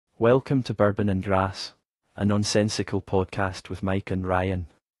Welcome to Bourbon and Grass, a nonsensical podcast with Mike and Ryan.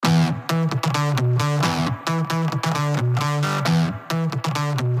 You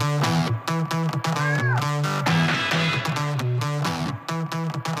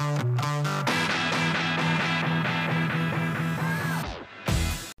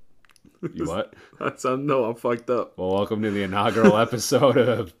what? No, I'm fucked up. Well, welcome to the inaugural episode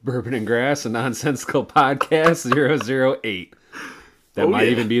of Bourbon and Grass, a nonsensical podcast 008. That might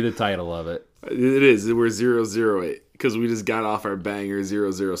even be the title of it. It is. We're 008 because we just got off our banger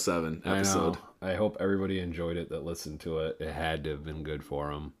 007 episode. I know. I hope everybody enjoyed it that listened to it. It had to have been good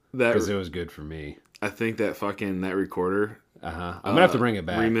for them because it was good for me. I think that recorder. I'm gonna have to bring it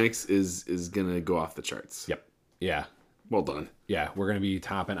back. Remix is gonna go off the charts. Yep. Yeah. Well done. Yeah, we're gonna be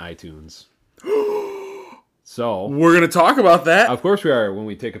topping iTunes. So we're gonna talk about that. Of course we are. When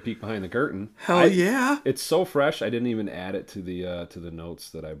we take a peek behind the curtain. Hell yeah! It's so fresh. I didn't even add it to the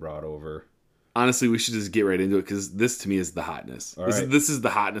notes that I brought over. Honestly, we should just get right into it because this to me is the hotness. This is the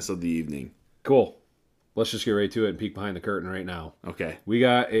hotness of the evening. Cool. Let's just get right to it and peek behind the curtain right now. Okay. We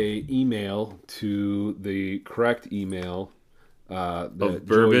got a email to the correct email that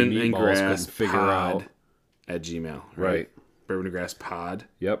Bourbon and Grass figure out at Gmail. Right. Bourbon and Grass Pod.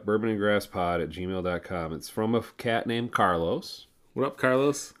 Yep, bourbonandgrasspod@gmail.com. It's from a cat named Carlos. What up,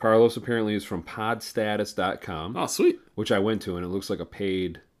 Carlos? Carlos apparently is from podstatus.com. Oh, sweet. Which I went to, and it looks like a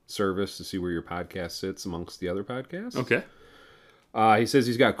paid service to see where your podcast sits amongst the other podcasts. Okay. He says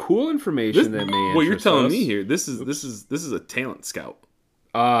he's got cool information that may interest what you're telling us. me here, this is a talent scout.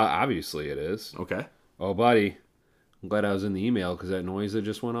 Obviously it is. Okay. Oh, buddy. I'm glad I was in the email because that noise that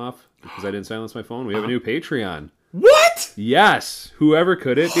just went off because I didn't silence my phone. We have a new Patreon. What? Yes. Whoever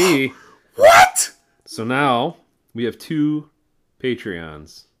could it be? What? So now we have 2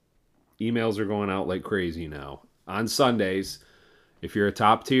 Patreons. Emails are going out like crazy now. On Sundays, if you're a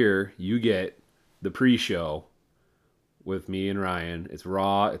top tier, you get the pre-show with me and Ryan. It's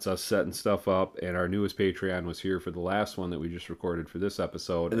raw. It's us setting stuff up. And our newest Patreon was here for the last one that we just recorded for this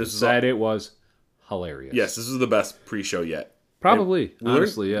episode. And it was hilarious. Yes, this is the best pre-show yet. Probably.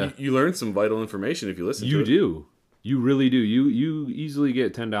 Honestly, yeah. You learn some vital information if you listen to it. You do. You really do. You easily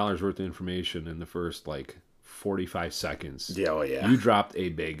get $10 worth of information in the first, 45 seconds. Yeah, oh yeah. You dropped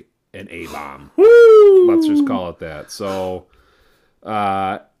an A-bomb. Woo! Let's just call it that. So,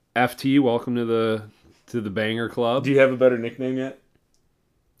 FT, welcome to the Banger Club. Do you have a better nickname yet?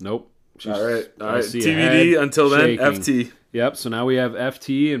 Nope. All right. TBD until then, shaking. FT. Yep, so now we have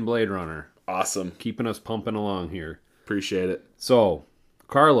FT and Blade Runner. Awesome. Keeping us pumping along here. Appreciate it. So,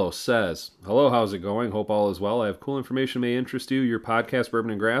 Carlos says, hello, how's it going? Hope all is well. I have cool information may interest you. Your podcast,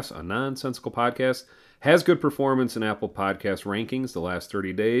 Bourbon and Grass, a nonsensical podcast, has good performance in Apple Podcast rankings the last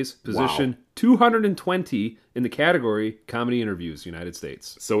 30 days. Position 220 in the category Comedy Interviews, United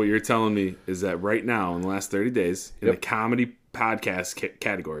States. So what you're telling me is that right now, in the last 30 days, in the comedy podcast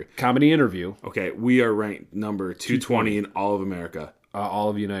category. Comedy Interview. Okay, we are ranked number 220 in all of America. All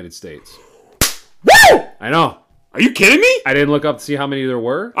of the United States. Woo! I know. Are you kidding me? I didn't look up to see how many there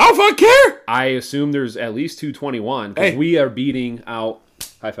were. I don't fucking care. I assume there's at least 221 because we are beating out,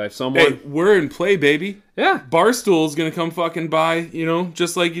 high five someone. Hey, we're in play, baby. Yeah. Barstool's going to come fucking by,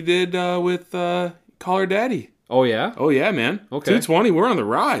 just like you did with Call Her Daddy. Oh, yeah? Oh, yeah, man. Okay. 220, we're on the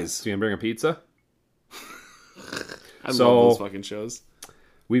rise. So you going to bring a pizza? I love those fucking shows.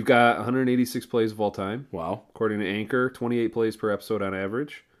 We've got 186 plays of all time. Wow. According to Anchor, 28 plays per episode on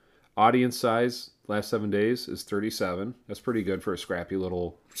average. Audience size, last 7 days, is 37. That's pretty good for a scrappy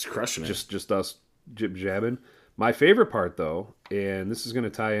little... Just crushing it. Just us jib-jabbing. My favorite part, though, and this is going to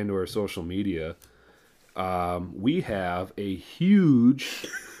tie into our social media, we have a huge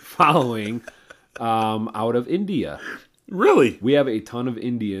following out of India. Really? We have a ton of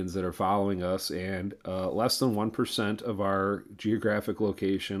Indians that are following us, and less than 1% of our geographic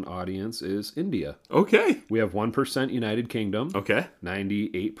location audience is India. Okay. We have 1% United Kingdom. Okay.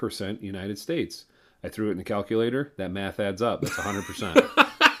 98% United States. I threw it in the calculator. That math adds up. That's 100%.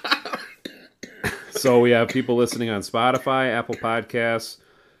 So we have people listening on Spotify, Apple Podcasts,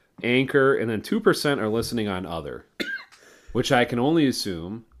 Anchor, and then 2% are listening on other, which I can only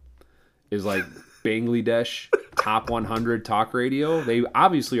assume is like Bangladesh top 100 talk radio. They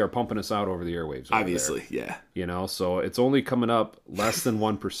obviously are pumping us out over the airwaves. Obviously, yeah. So it's only coming up less than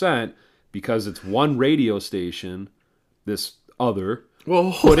 1% because it's one radio station, this other,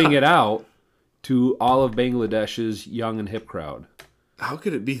 putting it out to all of Bangladesh's young and hip crowd. How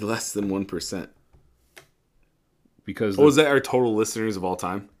could it be less than 1%? Because is that our total listeners of all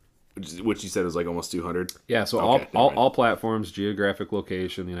time? which you said was like almost 200. Yeah, so Okay, never mind. all platforms, geographic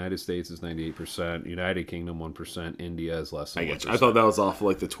location, the United States is 98%, United Kingdom 1%, India is less than I 1%. get you. I thought that was off of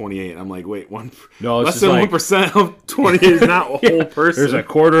like the 28. I'm like, wait, No, it's less just than like- 1% of 28 is not a whole person. There's a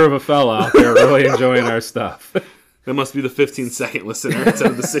quarter of a fella out there really enjoying our stuff. That must be the 15-second listener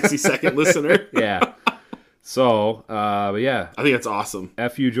instead of the 60-second listener. Yeah. So, but yeah, I think that's awesome.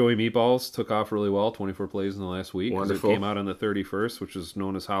 FU Joey Meatballs took off really well, 24 plays in the last week. 'Cause Wonderful. It came out on the 31st, which is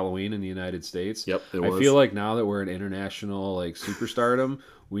known as Halloween in the United States. Yep, it I was. feel like now that we're an international like superstardom,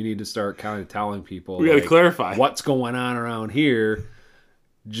 we need to start kind of telling people We got to like, clarify. what's going on around here,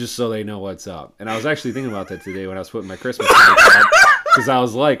 just so they know what's up. And I was actually thinking about that today when I was putting my Christmas lights up, because I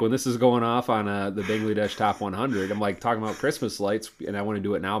was like, when this is going off on the Bangladesh Top 100, I'm like talking about Christmas lights, and I want to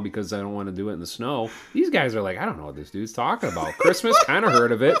do it now because I don't want to do it in the snow. These guys are like, I don't know what this dude's talking about. Christmas, kind of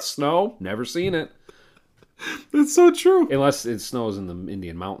heard of it. Snow, never seen it. That's so true. Unless it snows in the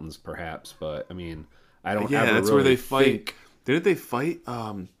Indian mountains, perhaps. But, I mean, I don't Yeah, ever that's really where they fight. think- Didn't they fight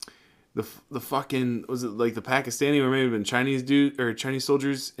the fucking, was it like the Pakistani or maybe even Chinese dude or Chinese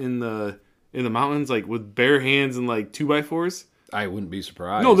soldiers in the mountains like with bare hands and like 2x4s? I wouldn't be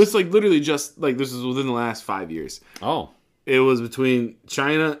surprised. No, this like literally just like this is within the last 5 years. Oh, It was between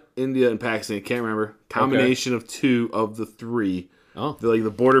China, India, and Pakistan. I can't remember. Combination of two of the three. oh. The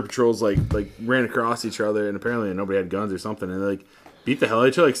border patrols like ran across each other, and apparently nobody had guns or something, and they like beat the hell out of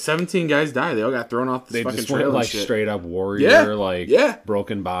each other. Like 17 guys died. They all got thrown off this They fucking just trail went and like shit. straight up warrior, Yeah.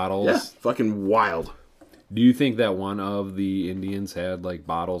 broken bottles. Yeah, fucking wild. Do you think that one of the Indians had like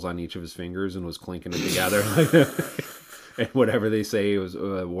bottles on each of his fingers and was clinking it together? And whatever they say, it was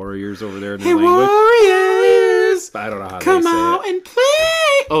warriors over there in their language. Warriors, I don't know how come they say out it. and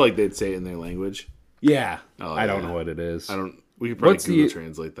play. Oh, like they'd say it in their language. Yeah, Oh, I don't yeah. know what it is. We could probably What's Google the-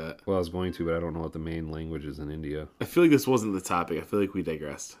 translate that. Well, I was going to, but I don't know what the main language is in India. I feel like this wasn't the topic. I feel like we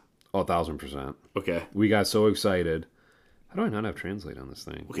digressed. Oh, 1,000%. Okay. We got so excited. How do I not have translate on this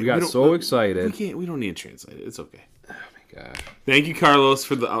thing? Okay, we got don't- so excited. We don't need to translate it. It's okay. Oh my gosh, Thank you, Carlos,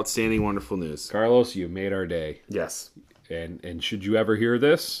 for the outstanding, wonderful news. Carlos, you made our day. Yes. And should you ever hear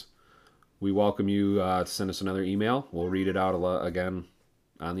this, we welcome you to send us another email. We'll read it out again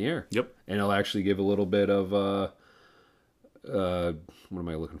on the air. Yep. And it'll actually give a little bit of what am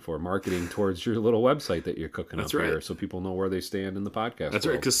I looking for? Marketing towards your little website that you're cooking That's up right. here, so people know where they stand in the podcast. That's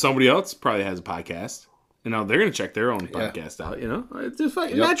right, world. because somebody else probably has a podcast, and now they're going to check their own podcast out. You know, it's just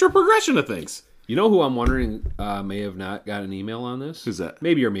like natural progression of things. You know who I'm wondering may have not got an email on this? Who's that?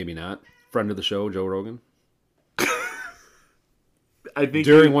 Maybe or maybe not. Friend of the show, Joe Rogan. I think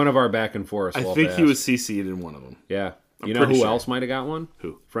During one of our back and forth. I think he was CC'd in one of them. Yeah. You know pretty who sure. else might have got one?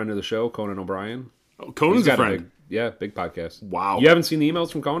 Who? Friend of the show, Conan O'Brien. Oh, Conan's He's a got friend. big podcast. Wow. You haven't seen the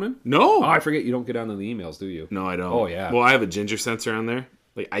emails from Conan? No. Oh, I forget you don't get onto the emails, do you? No, I don't. Oh, yeah. Well, I have a ginger sensor on there.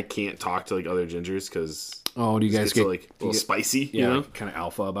 Like, I can't talk to like other gingers because Oh, do you guys it's get like a little spicy. yeah, You know? kind of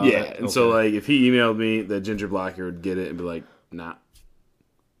alpha about Yeah. it? And so Okay. like, if he emailed me, the ginger blocker would get it and be like, nah.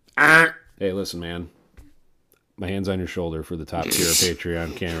 Ah. Hey, listen, man. My hand's on your shoulder for the top tier of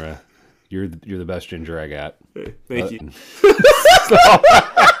Patreon camera. You're the best ginger I got. Hey, thank you. Uh,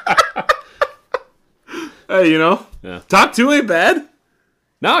 Hey, you know, Yeah. top two ain't bad.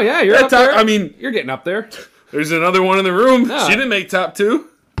 No, yeah, you're Yeah, up there. I mean, You're getting up there. there's another one in the room. Yeah. She didn't make top two.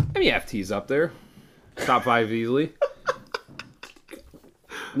 I mean, FT's up there. Top 5 easily.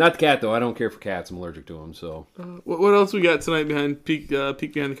 Not the cat, though. I don't care for cats. I'm allergic to them, so. What else we got tonight behind peek behind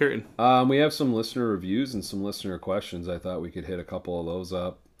the curtain? We have some listener reviews and some listener questions. I thought we could hit a couple of those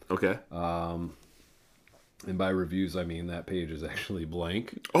up. Okay. And by reviews, I mean that page is actually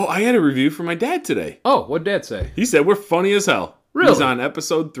blank. Oh, I had a review from my dad today. Oh, what'd Dad say? He said we're funny as hell. Really? He's on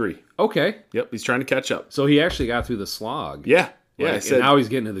episode 3. Okay. Yep, he's trying to catch up. So he actually got through the slog. Yeah. Yeah, Like, I and said. now he's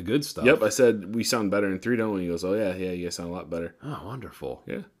getting to the good stuff. Yep, I said we sound better in 3, don't we? He goes, oh yeah, you guys sound a lot better. Oh, wonderful.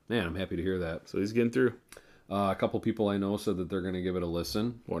 Yeah. Man, I'm happy to hear that. So he's getting through. A couple people I know said that they're going to give it a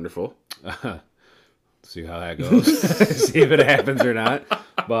listen. Wonderful. See how that goes. See if it happens or not.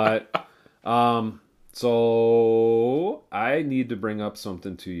 But, so I need to bring up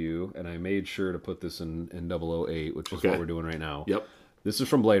something to you, and I made sure to put this in 008, which is Okay. what we're doing right now. Yep. This is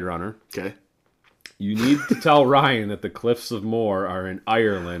from Blade Runner. Okay. You need to tell Ryan that the Cliffs of Moher are in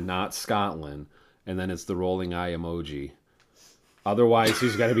Ireland, not Scotland. And then it's the rolling eye emoji. Otherwise,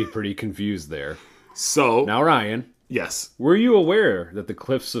 he's got to be pretty confused there. So, Now, Ryan, yes. were you aware that the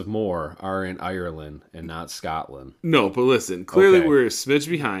Cliffs of Moher are in Ireland and not Scotland? No, but listen. Clearly Okay. we're a smidge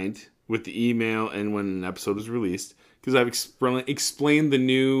behind with the email and when an episode was released because I've explained the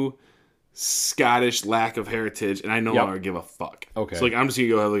new Scottish lack of heritage, and I no longer give a fuck. Okay. So, like, I'm just going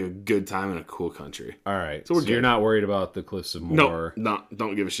to go have, like, a good time in a cool country. All right. So, you're not worried about the Cliffs of Moher? No,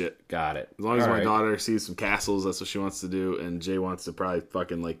 don't give a shit. Got it. As long as my daughter sees some castles, that's what she wants to do, and Jay wants to probably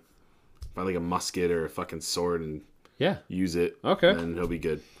fucking, like, find, like, a musket or a fucking sword and use it. Okay. And he'll be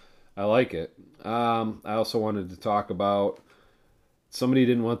good. I like it. I also wanted to talk about somebody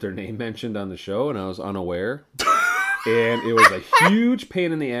didn't want their name mentioned on the show, and I was unaware. And it was a huge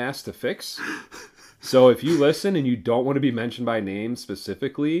pain in the ass to fix. So if you listen and you don't want to be mentioned by name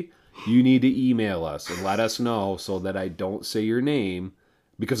specifically, you need to email us and let us know so that I don't say your name,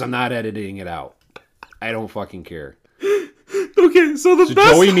 because I'm not editing it out. I don't fucking care. Okay, so best...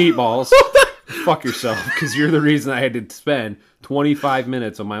 Joey Meatballs, fuck yourself, because you're the reason I had to spend 25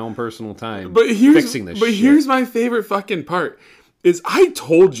 minutes of my own personal time fixing this shit. But here's my favorite fucking part, is I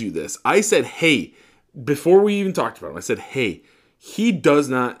told you this. I said, hey, before we even talked about him, I said, hey, he does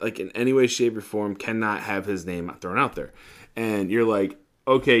not, like, in any way, shape, or form, cannot have his name thrown out there. And you're like,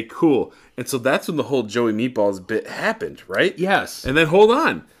 okay, cool. And so that's when the whole Joey Meatballs bit happened, right? Yes. And then hold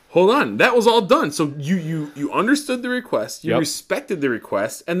on. That was all done. So you understood the request, you respected the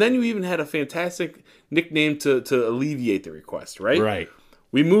request, and then you even had a fantastic nickname to alleviate the request, right? Right.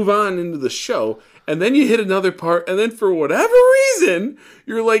 We move on into the show, and then you hit another part, and then for whatever reason,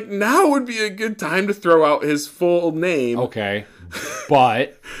 you're like, now would be a good time to throw out his full name. Okay.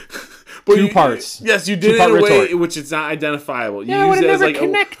 But two parts. Yes, you did it in a way which is not identifiable. You would use it have as never like,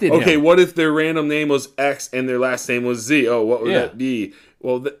 connected okay, him. what if their random name was X and their last name was Z? Oh, what would that be?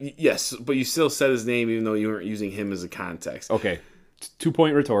 Well, yes, but you still said his name even though you weren't using him as a context. Okay.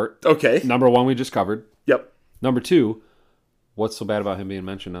 2-point retort. Okay. Number one, we just covered. Yep. Number two, what's so bad about him being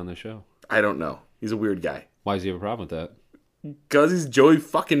mentioned on the show? I don't know. He's a weird guy. Why does he have a problem with that? Because he's Joey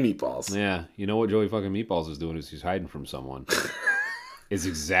fucking Meatballs. Yeah. You know what Joey fucking Meatballs is doing is he's hiding from someone. Is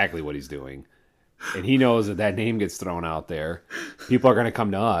exactly what he's doing. And he knows that name gets thrown out there. People are going to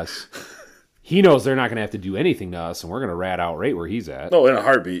come to us. He knows they're not going to have to do anything to us, and we're going to rat out right where he's at. Oh, in a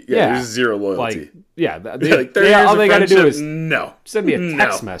heartbeat. Yeah, there's zero loyalty. All they got to do is send me a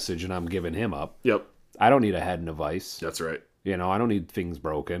text No. message, and I'm giving him up. Yep. I don't need a head and a vice. That's right. You know, I don't need things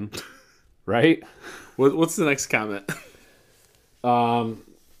broken. Right? What's the next comment?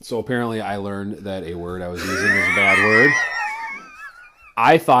 So apparently I learned that a word I was using was a bad word.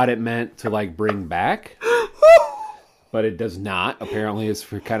 I thought it meant to, like, bring back, but it does not. Apparently it's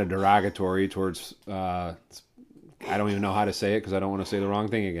for kind of derogatory towards, I don't even know how to say it because I don't want to say the wrong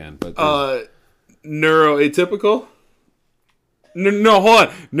thing again. But neuroatypical? No, hold on.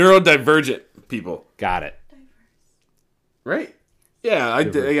 Neurodivergent people. Got it. Right? Yeah, I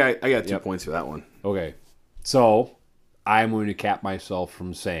got 2 points for that one. Okay. So I'm going to cap myself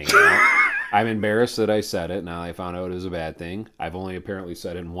from saying that. I'm embarrassed that I said it. Now I found out it was a bad thing. I've only apparently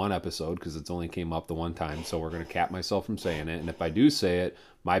said it in one episode because it's only came up the one time. So we're going to cap myself from saying it. And if I do say it,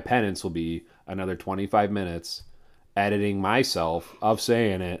 my penance will be another 25 minutes editing myself of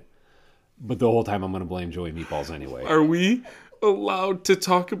saying it. But the whole time I'm going to blame Joey Meatballs anyway. Are we allowed to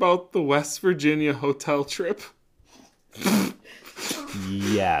talk about the West Virginia hotel trip?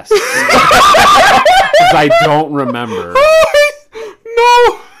 Yes. 'Cause I don't remember.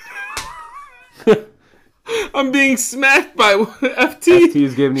 No! I'm being smacked by FT.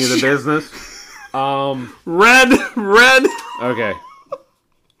 FT's giving you the business. Red. Okay.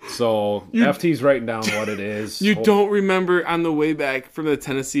 So FT's writing down what it is. You don't remember on the way back from the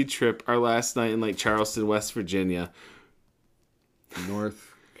Tennessee trip, our last night in like Charleston, West Virginia.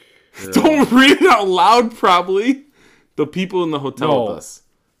 North. Don't read it out loud, probably. The people in the hotel with us.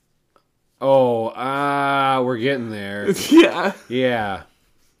 Oh, we're getting there. Yeah. Yeah.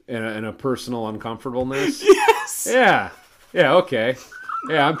 In a personal uncomfortableness? Yes. Yeah. Yeah, okay.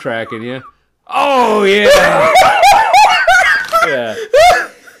 Yeah, I'm tracking you. Oh, yeah. Yeah.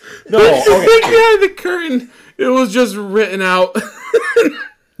 No, okay. Behind the curtain, it was just written out.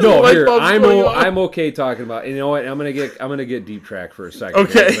 No, here, I'm okay talking about. You know what? I'm gonna get deep track for a second.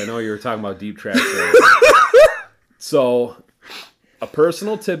 Okay. Because I know you were talking about deep track. So, a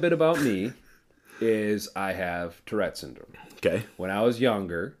personal tidbit about me is I have Tourette syndrome. Okay. When I was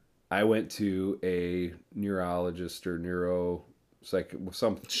younger, I went to a neurologist or a neuro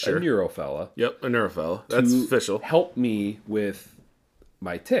fella. Yep, a neurofella. That's official. Help me with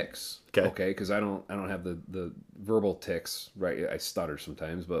my tics. Okay. Because I don't have the verbal tics, right? I stutter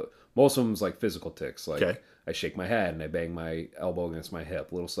sometimes, but most of them's like physical tics. Like I shake my head and I bang my elbow against my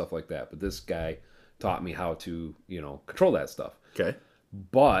hip, little stuff like that. But this guy taught me how to, control that stuff. Okay.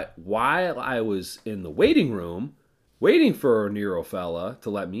 But while I was in the waiting room, waiting for a neuro fella to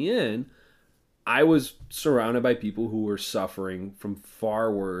let me in, I was surrounded by people who were suffering from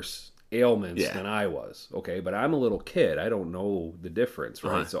far worse ailments Yeah. than I was. Okay, but I'm a little kid. I don't know the difference,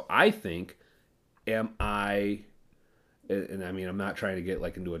 right? Uh-huh. So I think, am I? And I mean, I'm not trying to get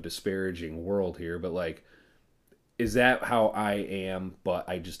like into a disparaging world here, but like, is that how I am? But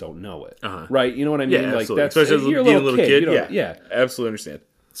I just don't know it, right? You know what I mean? Yeah, Like absolutely. that's Especially you're being a little kid. You don't, yeah, absolutely understand.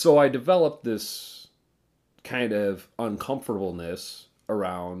 So I developed this kind of uncomfortableness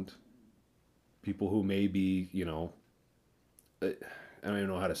around people who may be, I don't even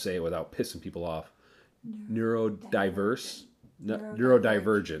know how to say it without pissing people off.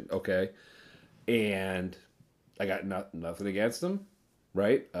 Neurodivergent, okay? And I got nothing against them,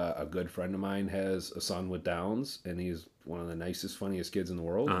 right? A good friend of mine has a son with Downs, and he's one of the nicest, funniest kids in the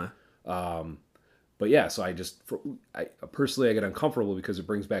world. But yeah, so I personally I get uncomfortable because it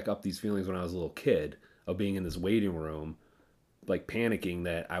brings back up these feelings when I was a little kid of being in this waiting room, like panicking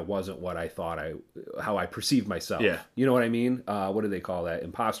that I wasn't what I thought how I perceived myself. Yeah. You know what I mean? What do they call that?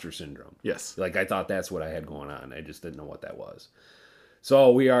 Imposter syndrome. Yes. Like I thought that's what I had going on. I just didn't know what that was.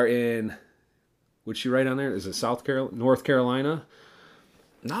 So we are in, what's she write on there? Is it North Carolina?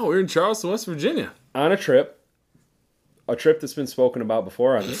 No, we're in Charleston, West Virginia. On a trip that's been spoken about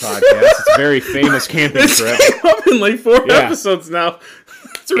before on this podcast. It's a very famous camping trip. It's came up in like 4 episodes now.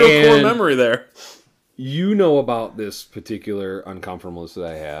 It's a real core memory there. You know about this particular uncomfortableness that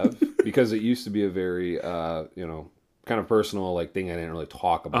I have because it used to be a very, kind of personal like thing I didn't really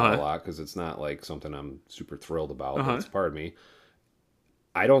talk about a lot because it's not like something I'm super thrilled about. But it's part of me.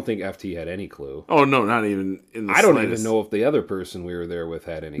 I don't think FT had any clue. Oh, no, not even in the I don't slightest. even know if the other person we were there with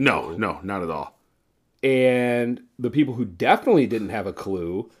had any clue. No, not at all. And the people who definitely didn't have a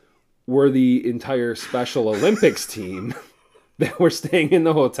clue were the entire Special Olympics team that were staying in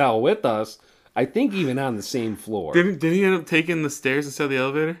the hotel with us. I think even on the same floor. Did he end up taking the stairs instead of the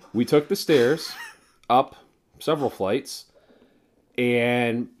elevator? We took the stairs up several flights,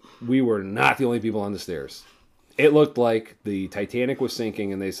 and we were not the only people on the stairs. It looked like the Titanic was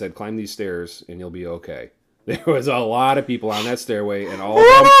sinking, and they said, climb these stairs, and you'll be okay. There was a lot of people on that stairway, and all of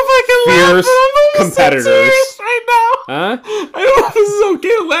them fierce competitors. Right now. Huh? I don't know if this is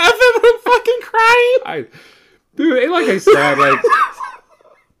okay to laugh at, but I'm fucking crying. Dude, like I said, like...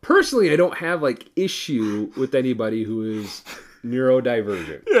 Personally, I don't have like issue with anybody who is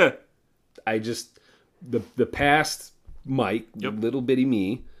neurodivergent. Yeah. I just the past Mike, little bitty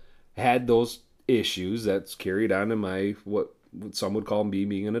me, had those issues that's carried on to my what some would call me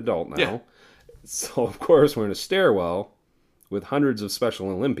being an adult now. Yeah. So of course we're in a stairwell with hundreds of Special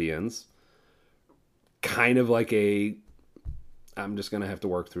Olympians. Kind of like I'm just gonna have to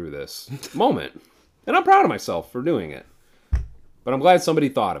work through this moment. And I'm proud of myself for doing it. But I'm glad somebody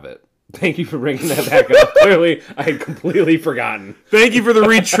thought of it. Thank you for bringing that back up. Clearly, I had completely forgotten. Thank you for the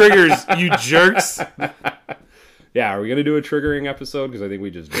re-triggers, you jerks. Yeah, are we going to do a triggering episode? Because I think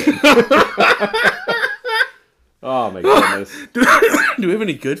we just did. Oh, my goodness. Do we have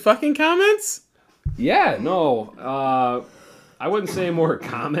any good fucking comments? Yeah, no. I wouldn't say more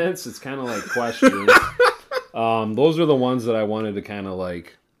comments. It's kind of like questions. Those are the ones that I wanted to kind of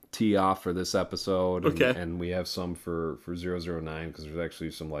like tee off for this episode. Okay. And we have some for 009 because there's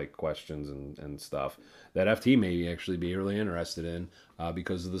actually some like questions and stuff that FT may actually be really interested in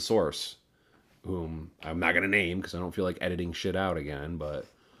because of the source, whom I'm not going to name because I don't feel like editing shit out again, but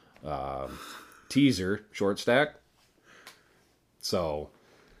teaser, short stack. So.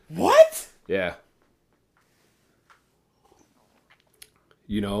 What? Yeah.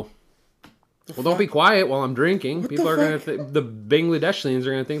 Well, don't be quiet while I'm drinking. People are going to think, the Bangladeshis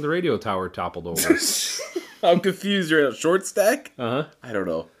are going to think the radio tower toppled over. I'm confused. You're at a short stack? Uh-huh. I don't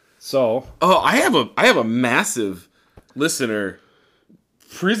know. So. Oh, I have a massive listener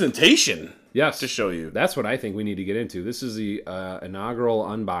presentation. Yes. To show you. That's what I think we need to get into. This is the inaugural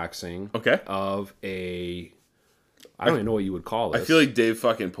unboxing of I don't even know what you would call this. I feel like Dave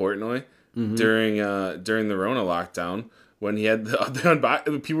fucking Portnoy during the Rona lockdown. When he had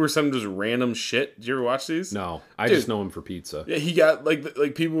people were sending just random shit. Did you ever watch these? No, I just know him for pizza. Yeah, he got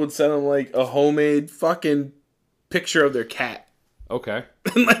like people would send him like a homemade fucking picture of their cat. Okay.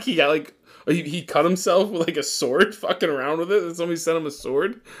 And like he got like he cut himself with like a sword, fucking around with it, and somebody sent him a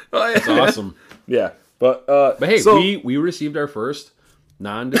sword. That's awesome. Yeah, but hey, we received our first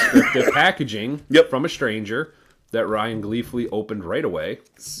non-descriptive packaging from a stranger. That Ryan gleefully opened right away.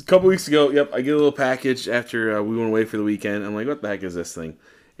 A couple weeks ago, I get a little package after we went away for the weekend. I'm like, what the heck is this thing?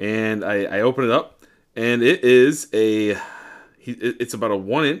 And I open it up, and it is it's about a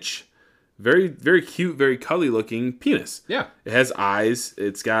 1-inch, very, very cute, very cuddly looking penis. Yeah. It has eyes.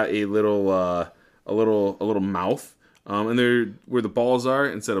 It's got a little mouth. And they're where the balls are.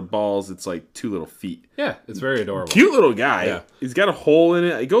 Instead of balls, it's like 2 little feet. Yeah, it's very adorable. Cute little guy. Yeah. He's got a hole in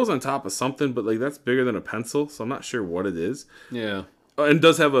it. It goes on top of something, but like that's bigger than a pencil, so I'm not sure what it is. Yeah. And it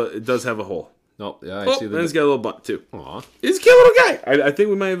does have a hole. Oh, yeah, I see And it's got a little butt too. Aw. He's a cute little guy. I think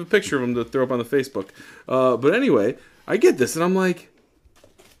we might have a picture of him to throw up on the Facebook. But anyway, I get this, and I'm like,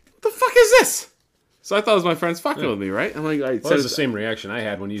 what the fuck is this? So I thought it was my friends fucking with me, right? I'm like, Well, that's the same reaction I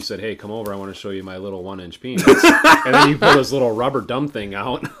had when you said, "Hey, come over. I want to show you my little 1-inch penis." And then you pull this little rubber dumb thing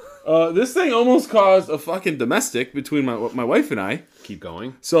out. This thing almost caused a fucking domestic between my wife and I. Keep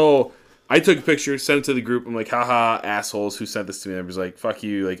going. So I took a picture, sent it to the group. I'm like, haha, assholes who sent this to me. I was like, fuck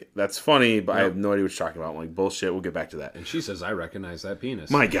you. Like, that's funny, but I have no idea what you're talking about. I'm like, bullshit. We'll get back to that. And she says, "I recognize that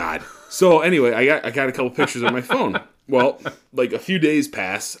penis." My God. So anyway, I got a couple pictures on my phone. Well, like a few days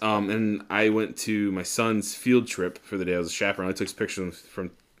pass, and I went to my son's field trip for the day. I was a chaperone. I took pictures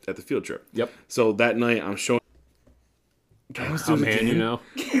from at the field trip. Yep. So that night, I'm showing. Oh, man, you know.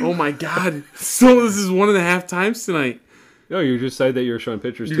 Oh my God. So this is 1.5 times tonight. No, you just said that you were showing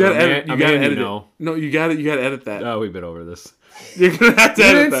pictures You to gotta a edit. man, You gotta edit you know. it. No, you gotta edit that. Oh, we've been over this. You're gonna have to You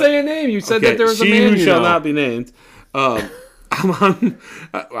edit didn't that. say a name. You said Okay, that there was a she man who you shall know. not be named.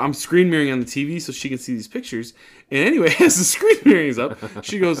 I'm screen mirroring on the TV so she can see these pictures. And anyway, as the screen mirroring is up,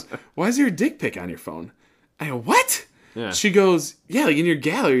 she goes, "Why is there a dick pic on your phone?" I go, "What?" Yeah. She goes, "Yeah, like in your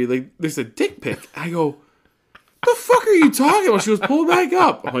gallery, like there's a dick pic." I go, "The fuck are you talking about?" She goes, "Pull it back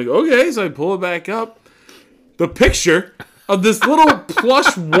up." I'm like, "Okay," so I pull it back up. The picture of this little plush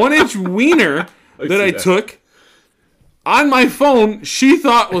 1-inch wiener that I took on my phone, she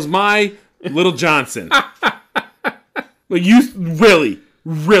thought was my little Johnson. Like, you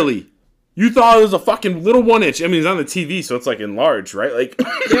really, you thought it was a fucking little 1-inch. I mean, it's on the TV, so it's like enlarged, right? Like,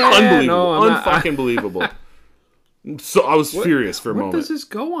 unbelievable, no, unfucking believable. So I was furious for a What moment. does this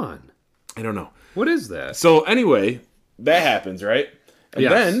go on? I don't know. What is that? So anyway, that happens, right? And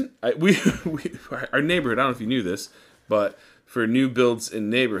Yes. then we our neighborhood. I don't know if you knew this, but for new builds in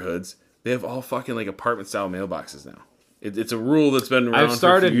neighborhoods, they have all fucking like apartment style mailboxes now. It's a rule that's been around. I've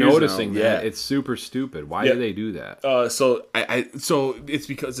started for a few years noticing now. that. Yeah. It's super stupid. Why Yeah. do they do that? So so it's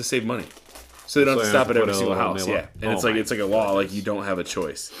because to save money. So they don't have to they have stop to at every put a single little house. mail- Yeah, and Oh it's like my it's like a law. Like you don't have a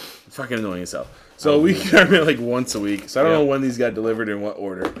choice. It's fucking annoying as hell. So we get them like once a week. So I don't Yeah. know when these got delivered in what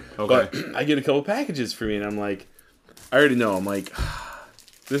order. Okay. But I get a couple packages for me, and I'm like, I already know. I'm like,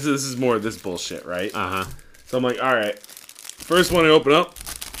 this is more of this bullshit, right? Uh-huh. So I'm like, all right. First one I open up,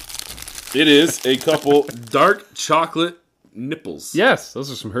 it is a couple dark chocolate nipples. Yes,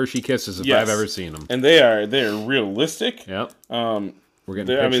 those are some Hershey Kisses if Yes. I've ever seen them. And they're realistic. Yep. We're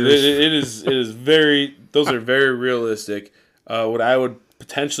getting I pictures. mean, it is very. Those are very realistic. What I would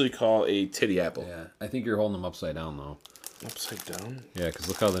potentially call a titty apple. Yeah, I think you're holding them upside down, though. Upside down. Yeah, because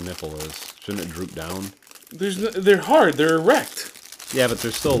look how the nipple is. Shouldn't it droop down? They're hard. They're erect. Yeah, but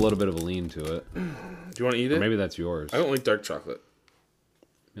there's still a little bit of a lean to it. Do you want to eat Or it? maybe that's yours. I don't like dark chocolate.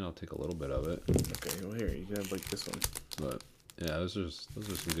 I'll take a little bit of it. Okay, well here you can have like this one. But yeah, those are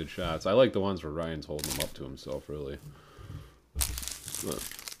some good shots. I like the ones where Ryan's holding them up to himself, really. But,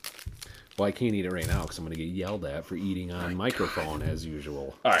 well, I can't eat it right now because I'm going to get yelled at for eating on microphone as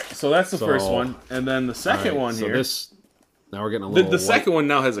usual. All right, so that's the first one, and then the second All right, one so here. Now we're getting a The little. second one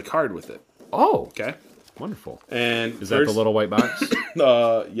now has a card with it. Oh, Okay, wonderful. and Is that the little white box?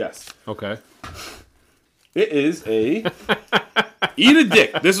 Yes, Okay. it is a eat a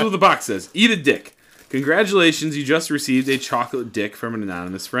dick. This is what the box says: eat a dick. Congratulations, you just received a chocolate dick from an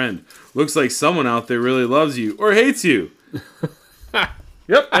anonymous friend. Looks like someone out there really loves you or hates you.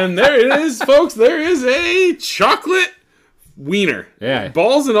 Yep, and there it is, folks. There is a chocolate wiener. Yeah.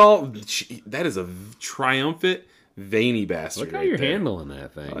 Balls and all. That is a triumphant, veiny bastard. Look how right you're there. handling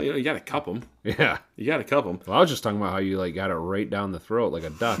that thing. Oh, you got to cup them. Yeah. You got to cup them. Well, I was just talking about how you got it right down the throat like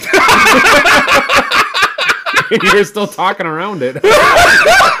a duck. You're still talking around it.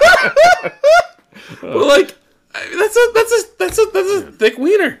 Well, like that's a thick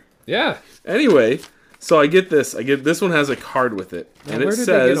wiener. Yeah. Anyway, so I get this. This one has a card with it, and Where it did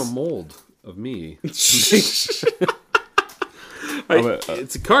says they get a mold of me? it's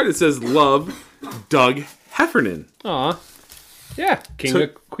a card that says "Love, Doug Heffernan." Aw. Yeah.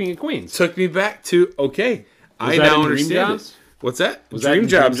 Queen of Queens. Took me back to I that now in Dream understand Jobs? it. What's that? Was that in Dream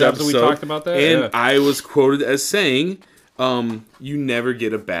Jobs that we talked about that? And Yeah. I was quoted as saying, "You never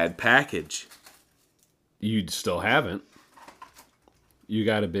get a bad package." You still haven't. You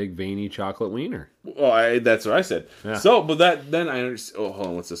got a big veiny chocolate wiener. Well, that's what I said. Yeah. So, but then I understand. Oh, hold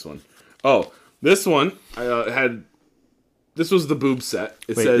on. What's this one? Oh, this one I had. This was the boob set.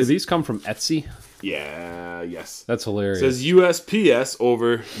 It Wait, says, do these come from Etsy? yeah, yes. That's hilarious. It says USPS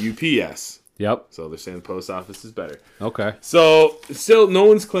over UPS. Yep. So they're saying the post office is better. Okay. So still, no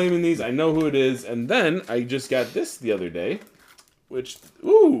one's claiming these. I know who it is. And then I just got this the other day, which,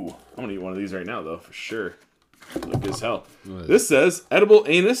 ooh, I'm gonna eat one of these right now though, for sure. Look as hell. This says edible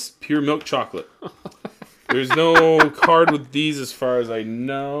anus, pure milk chocolate. There's no card with these as far as I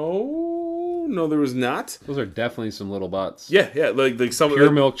know. No, there was not. Those are definitely some little butts. Yeah, like some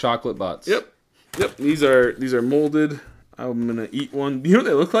Pure milk chocolate butts. Yep. These are molded. I'm gonna eat one. You know what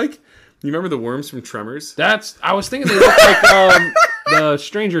they look like? You remember the worms from Tremors? I was thinking they look like the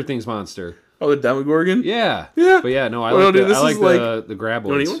Stranger Things monster. Oh, the Demogorgon? Yeah. Yeah. But yeah, no, I Well, like dude, the, this I like is the, like- the grab You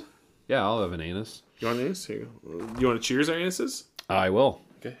want ones. to eat one? Yeah, I'll have an anus. You want an anus? Here you go. You want to cheers our anuses? I will.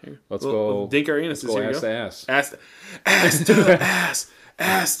 Okay, here. Let's We'll go. dink our anuses. Go Here you ass go. to ass. Ass to ass.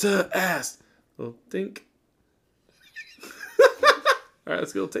 Ass to ass. Little dink. All right,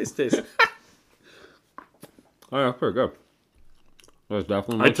 let's go. Taste. Oh, yeah, pretty good. There's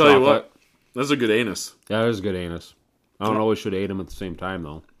definitely I milk tell you chocolate. what, that's a good anus. Yeah, that is a good anus. I don't always should eat them at the same time,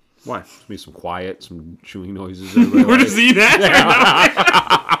 though. Why? Just be some quiet, some chewing noises. We're just eating ass right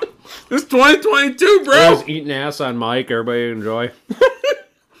now. It's 2022, bro. Just eating ass on mic. Everybody enjoy.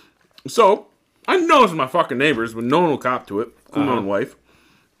 So, I know it's my fucking neighbors, but no one will cop to it. Cool, my own wife.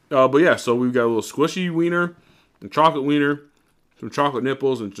 But yeah, so we've got a little squishy wiener, a chocolate wiener, some chocolate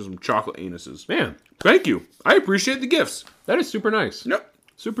nipples, and just some chocolate anuses. Man, Thank you. I appreciate the gifts. that is super nice. Yep.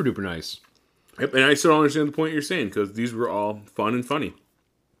 Super duper nice. Yep. And I still don't understand the point you're saying, because these were all fun and funny.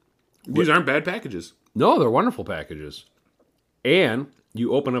 These aren't bad packages. No, they're wonderful packages. And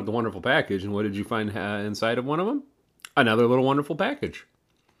you open up the wonderful package, and what did you find inside of one of them? Another little wonderful package.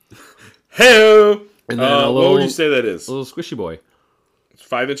 Hey, And then a what little, would you say that is? a little squishy boy. It's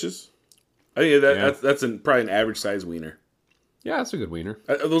 5 inches? I think Yeah. that's probably an average size wiener. Yeah, that's a good wiener.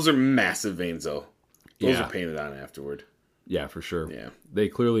 Those are massive veins, though. Those Yeah. are painted on afterward. Yeah, for sure. Yeah. They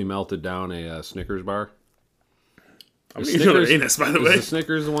clearly melted down a Snickers bar. I'm eating another Snickers- anus, by the Is way. the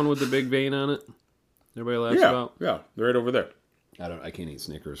Snickers the one with the big vein on it? Everybody laughs Yeah, about? yeah, they're right over there. I can't eat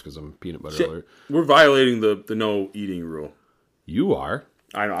Snickers because I'm peanut butter Shit. alert. We're violating the no eating rule. You are.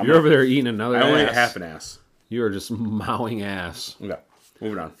 I know. You're over there eating another I only ass. ate half an ass. You are just mowing ass. Okay,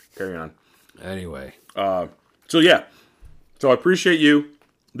 moving on. Carry on. Anyway. So yeah, so I appreciate you.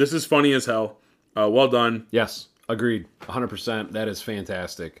 This is funny as hell. Well done. Yes. Agreed. 100%. That is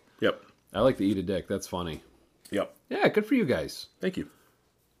fantastic. Yep. I like to eat a dick. That's funny. Yep. Yeah, good for you guys. Thank you.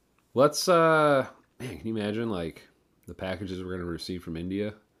 Let's, man, can you imagine, like, the packages we're going to receive from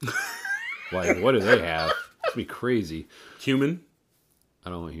India? Like, what do they have? It's going to be crazy. Cumin. I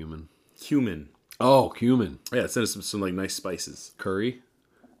don't want human. Cumin. Oh, cumin. Yeah, send us some like nice spices. Curry?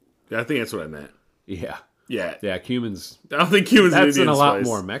 Yeah, I think that's what I meant. Yeah. Yeah. Yeah, cumin's... I don't think cumin's an That's in Indian a lot spice.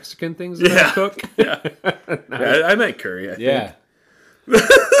 more Mexican things that Yeah. I cook. Yeah, I meant curry. I think. Yeah.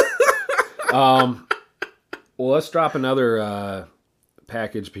 Well, let's drop another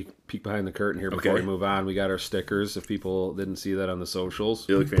package, peek behind the curtain here before Okay. we move on. We got our stickers, if people didn't see that on the socials.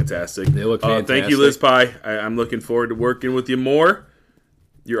 They look fantastic. They look Thank you, Liz Pie. I'm looking forward to working with you more.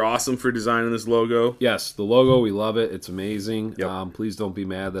 You're awesome for designing this logo. Yes, the logo, we love it. It's amazing. Yep. Please don't be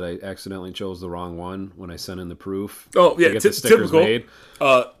mad that I accidentally chose the wrong one when I sent in the proof. Oh, yeah, to get the stickers typical. made.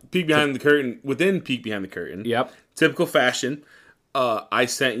 Peek behind the curtain. Within Peek Behind the Curtain. Yep. Typical fashion. I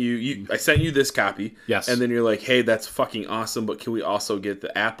sent you this copy. Yes. And then you're like, hey, that's fucking awesome, but can we also get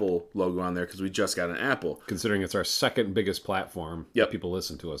the Apple logo on there because we just got an Apple? Considering it's our second biggest platform Yep. that people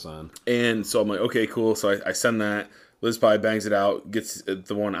listen to us on. And so I'm like, okay, cool. So I send that. Liz Pie bangs it out, gets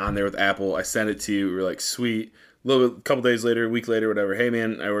the one on there with Apple. I send it to you. We're like, sweet. A couple days later, a week later, whatever. Hey,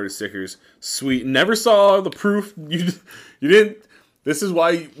 man, I ordered stickers. Sweet. Never saw the proof. You didn't. This is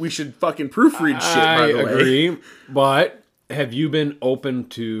why we should fucking proofread shit, by the way. I agree, but have you been open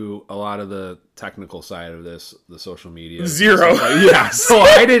to a lot of the technical side of this, the social media? Zero. Yeah, so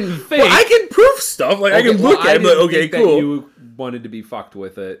I didn't think. Well, I can proof stuff. Like, I can look at it, but okay, think that cool. you wanted to be fucked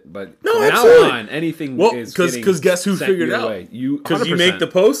with it, but No, from absolutely. now on, anything Well, is because guess who sent figured it your out? way. Because you make the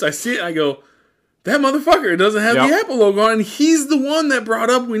 100%. post, I see it, I go, that motherfucker doesn't have Yep. the Apple logo on, and he's the one that brought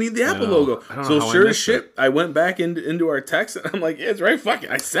up we need the Apple know. logo. I don't So know how I sure as missed shit, I went back into our text, and I'm like, yeah, it's right, fuck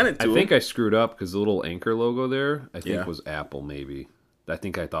it. I sent it to him. I think I screwed up because the little anchor logo there, I think Yeah. was Apple. Maybe I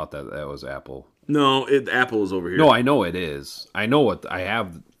think I thought that was Apple. No, Apple is over here. No, I know it is. I know what I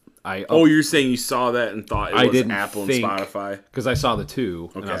have. Oh, you're saying you saw that and thought it I was didn't Apple think- and Spotify? because I saw the two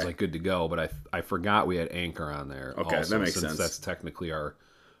and I was Okay. like good to go, but I forgot we had Anchor on there. Okay, also, that makes since sense. That's technically our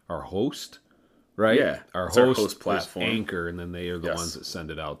host, right? Yeah, our it's our host, host is platform. Anchor, and then they are the Yes. ones that send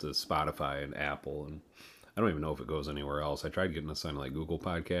it out to Spotify and Apple, and I don't even know if it goes anywhere else. I tried getting us on like Google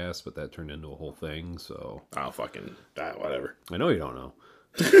Podcasts, but that turned into a whole thing. So Oh, fucking that, whatever. I know you don't know.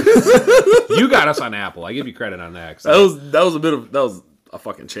 You got us on Apple. I give you credit on that. That was a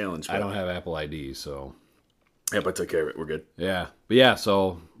fucking challenge. I don't have Apple ID, so yeah, but I took care of it. We're good. yeah. But yeah,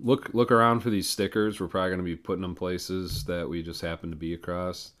 so look around for these stickers. We're probably going to be putting them places that we just happen to be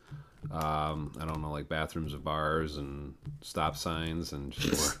across. I don't know, like bathrooms of bars and stop signs and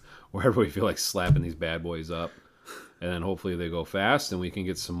just wherever we feel like slapping these bad boys up. And then hopefully they go fast and we can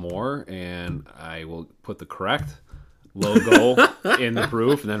get some more. And I will put the correct logo in the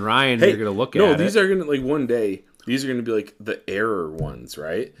proof. And then Ryan, you're going to look at it. No, these are going to, like, one day, these are going to be like the error ones,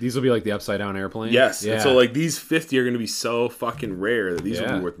 right? These will be like the upside down airplane? Yes. Yeah. And so, like, these 50 are going to be so fucking rare that these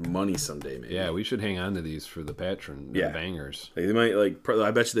will be worth money someday, maybe. Yeah, we should hang on to these for the patron, the bangers. Like, they might, like, I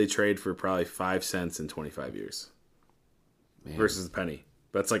bet you they trade for probably 5 cents in 25 years. Man. Versus the penny.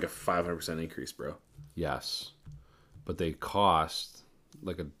 That's like a 500% increase, bro. Yes. But they cost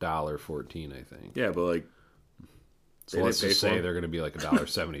like $1.14, I think. Yeah, but like, so let's just say they're going to be like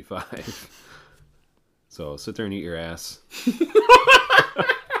 $1.75. So sit there and eat your ass.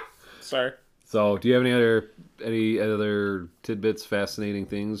 Sorry. So do you have any other tidbits, fascinating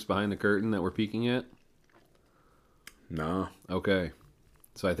things behind the curtain that we're peeking at? No. Okay.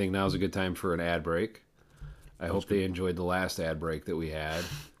 So I think now's a good time for an ad break. I hope they enjoyed the last ad break that we had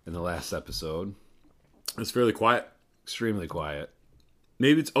in the last episode. It's fairly quiet. Extremely quiet.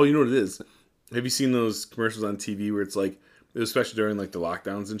 Maybe it's... Oh, you know what it is? Have you seen those commercials on TV where it's like... Especially during like the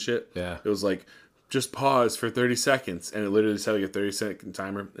lockdowns and shit. Yeah. It was like, just pause for 30 seconds. And it literally said like a 30-second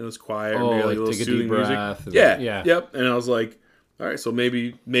timer. It was quiet. Oh, maybe, like a little take a soothing deep breath. music. Yeah. Yep. And I was like, all right, so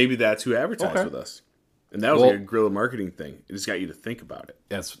maybe that's who advertised with us. And that was like a guerrilla marketing thing. It just got you to think about it.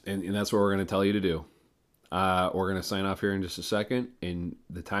 That's what we're going to tell you to do. We're going to sign off here in just a second. In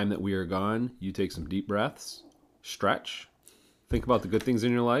the time that we are gone, you take some deep breaths, stretch, think about the good things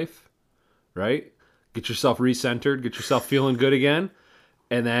in your life, right? Get yourself recentered, get yourself feeling good again.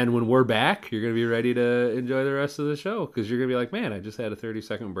 And then when we're back, you're going to be ready to enjoy the rest of the show because you're going to be like, man, I just had a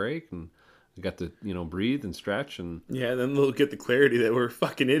 30-second break and I got to, breathe and stretch. And yeah, then they'll get the clarity that we're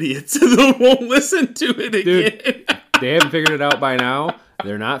fucking idiots and they won't listen to it again. Dude, they haven't figured it out by now.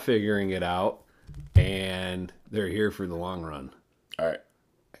 They're not figuring it out. And they're here for the long run. All right.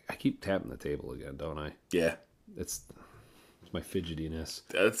 I keep tapping the table again, don't I? Yeah. It's my fidgetiness.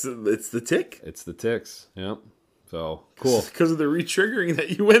 It's the tick. It's the ticks. Yep. So, cool. Because of the re-triggering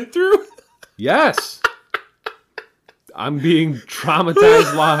that you went through? Yes. I'm being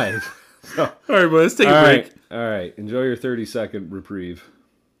traumatized live. So, all right, boys. Let's take a break. All right. Enjoy your 30-second reprieve.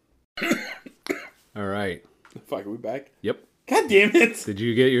 All right. Fuck, are we back? Yep. God damn it. Did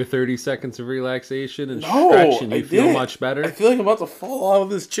you get your 30 seconds of relaxation and stretch and you feel much better? I feel like I'm about to fall out of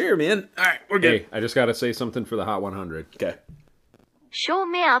this chair, man. All right, we're good. Hey, I just got to say something for the Hot 100. Okay. Show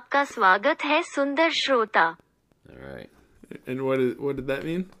में आपका स्वागत है सुंदर श्रोता. All right. And what did that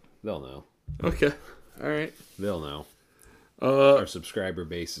mean? They'll know. Okay. All right. They'll know. Our subscriber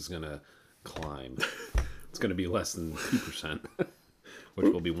base is going to climb. It's going to be less than 2%,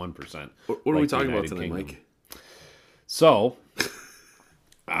 which will be 1%. What are we talking about tonight, Mike? So,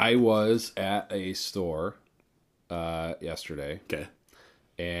 I was at a store yesterday. Okay.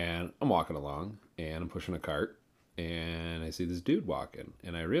 And I'm walking along, and I'm pushing a cart, and I see this dude walking,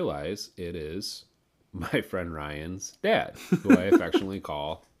 and I realize it is my friend Ryan's dad, who I affectionately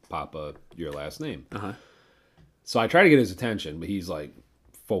call Papa, your last name. Uh-huh. So I try to get his attention, but he's like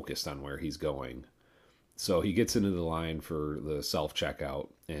focused on where he's going. So he gets into the line for the self-checkout,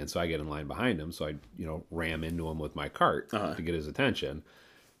 and so I get in line behind him, so I, ram into him with my cart to get his attention.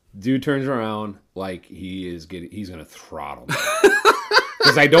 Dude turns around like he's going to throttle me.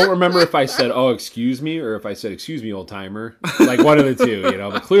 Because I don't remember if I said, oh, excuse me, or if I said, excuse me, old-timer. Like one of the two,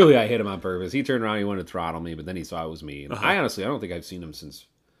 But clearly I hit him on purpose. He turned around, he wanted to throttle me, but then he saw it was me. And I don't think I've seen him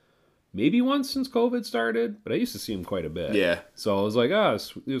maybe once since COVID started, but I used to see him quite a bit. Yeah. So I was like,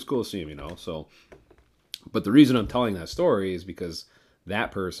 it was cool to see him, So... But the reason I'm telling that story is because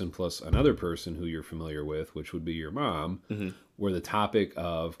that person plus another person who you're familiar with, which would be your mom, were the topic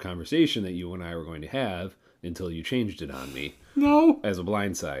of conversation that you and I were going to have until you changed it on me. No. As a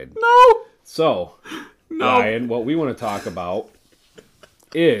blindside. No. So, Ryan, what we want to talk about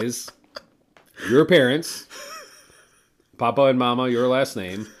is your parents, Papa and Mama, your last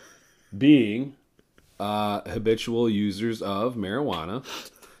name, being habitual users of marijuana,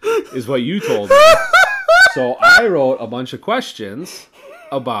 is what you told me. So I wrote a bunch of questions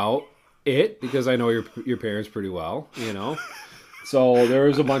about it because I know your parents pretty well, So there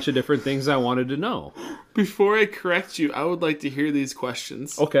was a bunch of different things I wanted to know. Before I correct you, I would like to hear these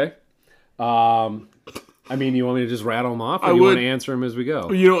questions. Okay. You want me to just rattle them off, or you want to answer them as we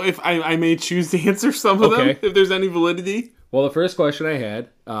go? If I may choose to answer some of them, if there's any validity. Well, the first question I had,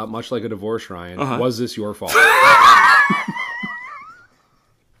 much like a divorce, Ryan, was this your fault?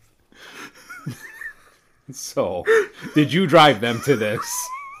 So, did you drive them to this?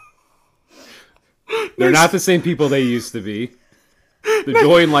 They're not the same people they used to be. The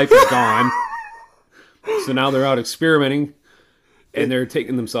joy in life is gone. So now they're out experimenting, and they're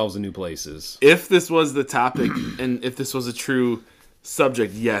taking themselves to new places. If this was the topic, and if this was a true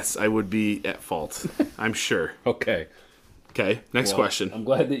subject, yes, I would be at fault. I'm sure. Okay. Okay, next question. I'm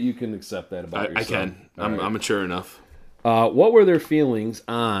glad that you can accept that about yourself. I can. I'm mature enough. What were their feelings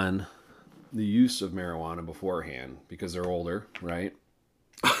on the use of marijuana beforehand? Because they're older, right?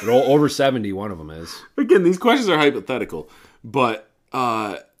 They're over 70, one of them is. Again, these questions are hypothetical, but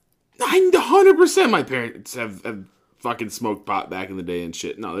 100% my parents have fucking smoked pot back in the day and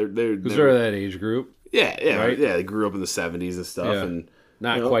shit. No, they're that age group. Yeah, right? Yeah. They grew up in the 70s and stuff, and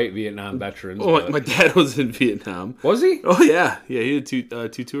not quite Vietnam veterans. Oh, but... my dad was in Vietnam. Was he? Oh yeah. He had two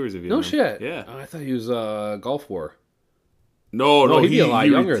tours of Vietnam. No shit. Yeah. I thought he was Gulf War. No, he'd be a lot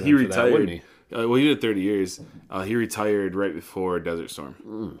younger than he retired. That, wouldn't he? Well, he did 30 years. He retired right before Desert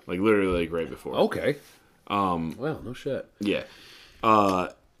Storm. Like literally, right before. Okay. Well, no shit. Yeah. I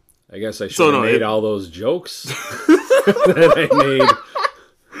guess I should have made all those jokes that I made.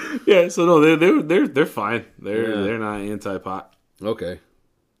 Yeah. So no, they're fine. They're not anti-pot. Okay.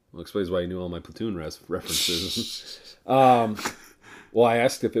 Well, explains why you knew all my platoon references. Well, I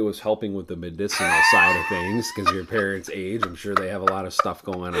asked if it was helping with the medicinal side of things because your parents' age. I'm sure they have a lot of stuff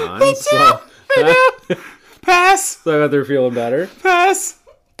going on. They do. Pass. So I bet they're feeling better. Pass.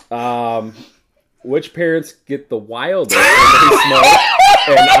 Which parents get the wildest when they smoke?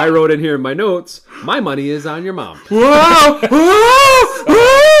 And I wrote in here in my notes, my money is on your mom. Whoa! Whoa!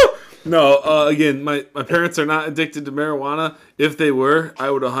 Whoa! No, again, my parents are not addicted to marijuana. If they were,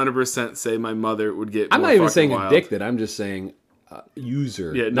 I would 100% say my mother would get. I'm not even saying wild. Addicted. I'm just saying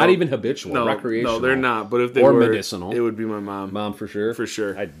user. Yeah, not even habitual. Recreational. No, they're not. But if they were medicinal, it would be my mom. Mom for sure. For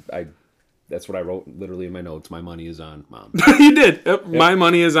sure. I that's what I wrote literally in my notes. My money is on mom. You did. Yep. My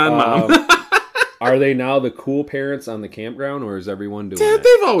money is on mom. Are they now the cool parents on the campground, or is everyone doing it?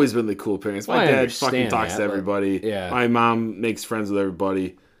 They've always been the cool parents. My I dad understand fucking talks to everybody. Yeah. My mom makes friends with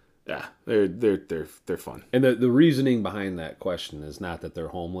everybody. Yeah, they're fun. And the reasoning behind that question is not that they're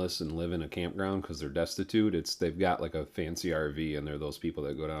homeless and live in a campground because they're destitute. It's they've got like a fancy RV, and they're those people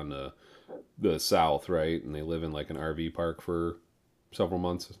that go down to the south, right? And they live in like an RV park for several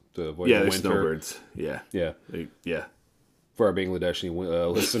months to avoid the winter. Snowbirds. Yeah. Yeah. For our Bangladeshi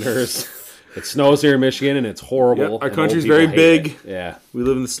listeners, it snows here in Michigan, and it's horrible. Yep, our country's very big. Yeah. We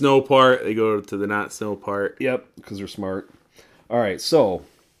live in the snow part. They go to the not snow part. Yep, because they're smart. All right, so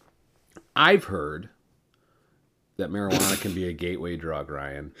I've heard that marijuana can be a gateway drug,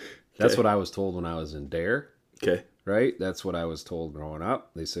 Ryan. That's what I was told when I was in DARE. Okay. Right? That's what I was told growing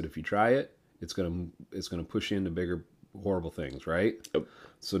up. They said if you try it, it's gonna push you into bigger, horrible things, right? Yep.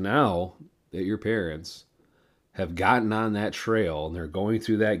 So now that your parents have gotten on that trail and they're going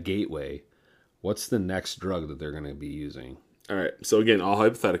through that gateway, what's the next drug that they're going to be using? All right. So again, all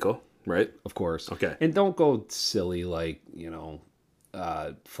hypothetical, right? Of course. Okay. And don't go silly like,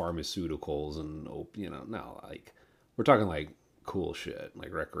 pharmaceuticals and, no, like we're talking like cool shit,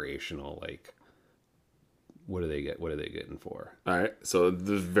 like recreational, like what do they getting for? All right. So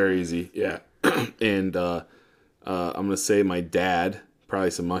this is very easy. Yeah. And I'm going to say my dad,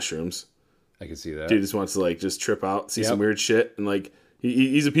 probably some mushrooms. I can see that. Dude just wants to just trip out, see some weird shit, and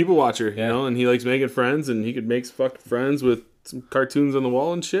he's a people watcher, and he likes making friends, and he could make fucking friends with some cartoons on the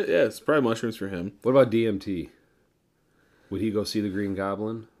wall and shit. Yeah, it's probably mushrooms for him. What about DMT? Would he go see the Green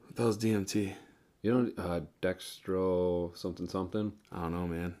Goblin? That was DMT. You know, dextro something. I don't know,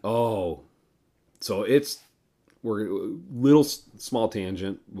 man. Oh, so we're little small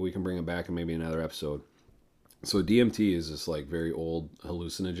tangent, but we can bring it back in maybe another episode. So DMT is this like very old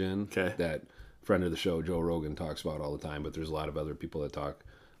hallucinogen that friend of the show Joe Rogan talks about all the time, but there's a lot of other people that talk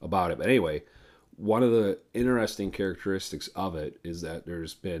about it. But anyway, one of the interesting characteristics of it is that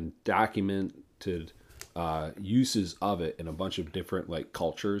there's been documented uses of it in a bunch of different like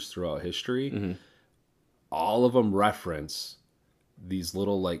cultures throughout history. Mm-hmm. All of them reference these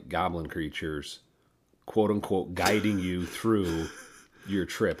little like goblin creatures, quote unquote, guiding you through your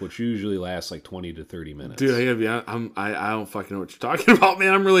trip, which usually lasts like 20 to 30 minutes. Dude, I gotta be honest, I don't fucking know what you're talking about,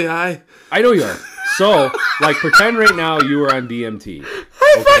 man. I'm really high. I know you are. So, like, pretend right now you are on DMT. I fucking feel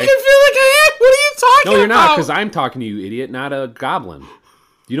like I am. What are you talking about? No, you're not, because I'm talking to you, idiot, not a goblin. Do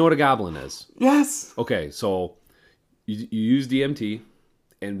you know what a goblin is? Yes. Okay, so you use DMT,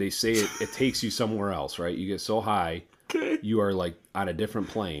 and they say it takes you somewhere else, right? You get so high, you are like on a different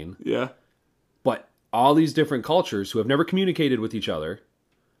plane. Yeah. But all these different cultures who have never communicated with each other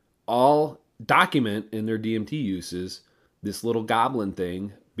all document in their DMT uses this little goblin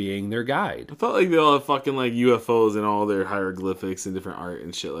thing being their guide. I thought like they all have fucking like UFOs and all their hieroglyphics and different art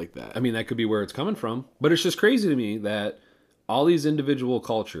and shit like that. I mean, that could be where it's coming from. But it's just crazy to me that all these individual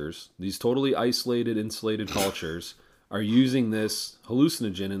cultures, these totally isolated, insulated cultures, are using this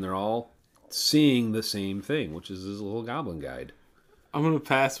hallucinogen and they're all seeing the same thing, which is this little goblin guide. I'm gonna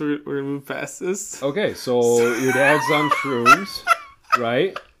pass. We're gonna move past this. Okay, so your dad's on shrooms,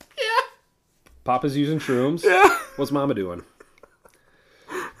 right? Yeah. Papa's using shrooms. Yeah. What's Mama doing?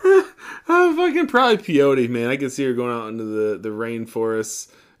 Oh, fucking probably peyote, man. I can see her going out into the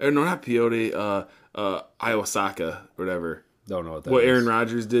rainforest. Or no, not peyote. Ayahuasca or whatever. Don't know what that What is. Aaron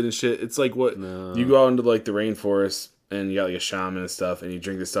Rodgers did and shit. It's like what you go out into like the rainforest and you got like a shaman and stuff, and you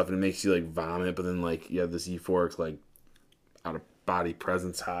drink this stuff and it makes you like vomit, but then like you have this euphoric like out of body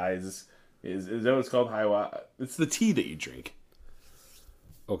presence highs. Is that what it's called? Ayahuasca. It's the tea that you drink.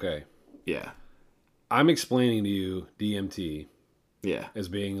 Okay. Yeah. I'm explaining to you DMT Yeah. as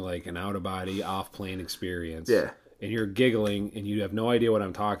being like an out-of-body, off-plane experience. Yeah. And you're giggling, and you have no idea what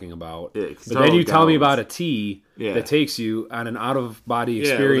I'm talking about. Yeah, 'cause but they're then all you tell me goblins. about a tea Yeah. that takes you on an out-of-body Yeah,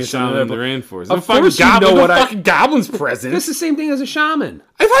 experience. shaman on in the another- rainforest. Of course you know what I... fucking goblins present. It's the same thing as a shaman.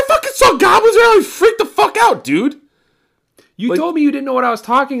 If I fucking saw goblins, I'd like freak the fuck out, dude. You Like- told me you didn't know what I was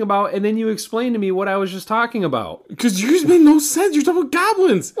talking about, and then you explained to me what I was just talking about. Because yours made no sense. You're talking about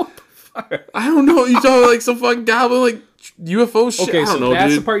goblins. What the fuck? I don't know. You talking like some fucking goblin, like UFO shit. Okay, I don't so know,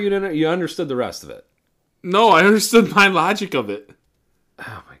 that's dude. the part you didn't. You understood the rest of it. No, I understood my logic of it.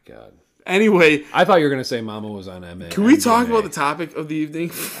 Oh my god! Anyway, I thought you were gonna say Mama was on MA. can we talk about the topic of the evening?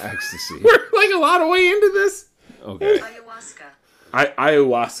 ecstasy? We're like a lot of way into this. Okay. Ayahuasca.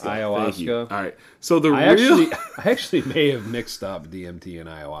 Ayahuasca. Ayahuasca. Thank you. All right. So the I real. actually may have mixed up DMT and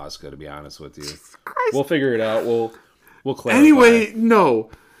ayahuasca. To be honest with you, we'll figure it out. We'll clarify. Anyway,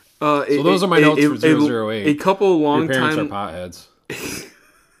 no. So those are my notes for 008. A couple Your long parents time. are potheads.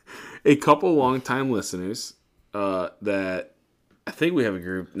 A couple long time listeners that I think we have a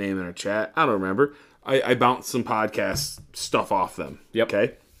group name in our chat. I don't remember. I bounced some podcast stuff off them. Yep.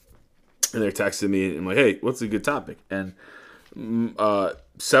 Okay. And they're texting me and I'm like, hey, what's a good topic? And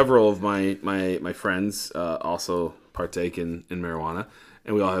several of my friends also partake in marijuana.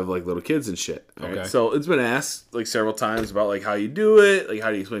 And we all have like little kids and shit. Right? Okay. So it's been asked like several times about like how you do it, like how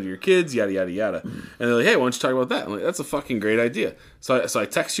do you explain to your kids, yada yada yada. And they're like, hey, why don't you talk about that? I'm like, that's a fucking great idea. So I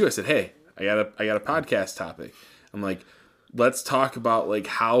text you. I said, hey, I got a podcast topic. I'm like, let's talk about like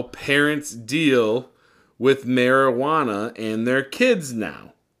how parents deal with marijuana and their kids now.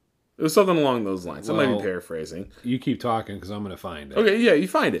 It was something along those lines. I might Well, be paraphrasing. You keep talking because I'm gonna find it. Okay, yeah, you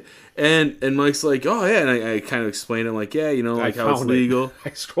find it. And Mike's like, oh yeah, and I kind of explained it like, yeah, you know, like I how it's found it. legal. I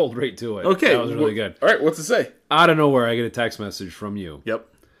scrolled right to it. Okay. That was really good. All right, what's it say? Out of nowhere, I get a text message from you. Yep.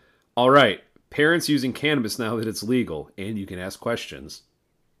 All right, parents using cannabis now that it's legal, and you can ask questions.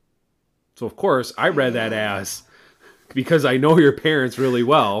 So of course, I read that as because I know your parents really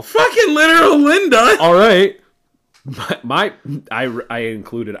well. Fucking literal Linda. All right. I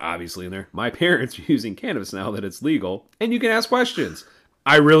included obviously in there. My parents are using cannabis now that it's legal, and you can ask questions.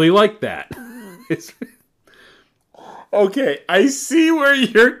 I really like that. Okay, I see where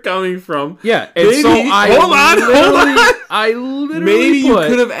you're coming from. Yeah, and Maybe, so I hold on. I literally Maybe you put,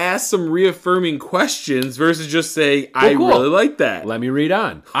 could have asked some reaffirming questions versus just say, I cool. really like that. Let me read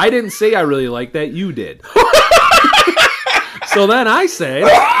on. I didn't say I really like that. You did. So then I say,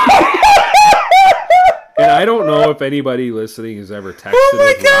 and I don't know if anybody listening has ever texted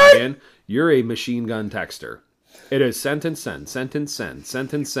with Ryan. You're a machine gun texter. It is sentence send, sentence send,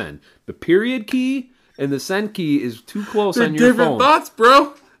 sentence send. The period key and the send key is too close They're on your different phone. thoughts,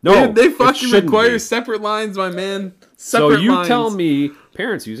 bro. No, they it fucking shouldn't require be. separate lines, my man. So Separate you lines. tell me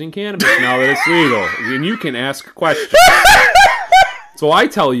parents using cannabis now that it's legal, and you can ask questions. So I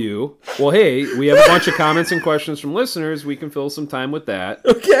tell you, well, hey, we have a bunch of comments and questions from listeners. We can fill some time with that.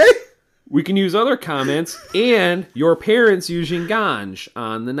 Okay. We can use other comments and your parents using BanG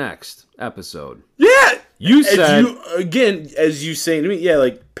on the next episode. Yeah. You said, as you saying to me, yeah,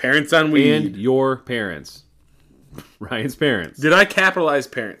 like parents on weed. and your parents. Ryan's parents. Did I capitalize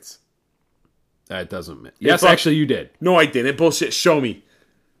parents? That doesn't mean. Yes, fuck. actually, you did. No, I didn't. Bullshit. Show me.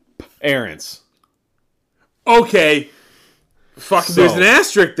 Parents. Okay. Fuck. So- There's an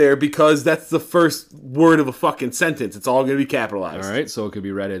asterisk there because that's the first word of a fucking sentence. It's all going to be capitalized. All right, so it could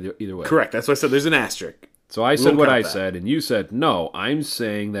be read either way. Correct. That's what I said. There's an asterisk. So I We said won't what count I that. said, and you said, no, I'm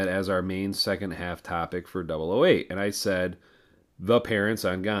saying that as our main second half topic for 008. And I said, the parents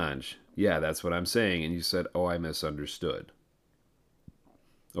on BanG. Yeah, that's what I'm saying. And you said, oh, I misunderstood.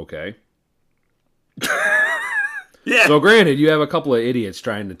 Okay. Yeah. So granted, you have a couple of idiots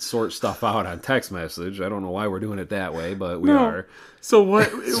trying to sort stuff out on text message. I don't know why we're doing it that way, but we are. So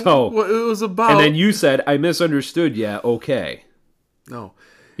what? What it was about? And then you said, I misunderstood. Yeah, okay. No.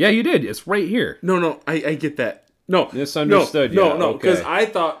 Yeah, you did. It's right here. No. I get that. No. Misunderstood. No. Yeah, Because okay. I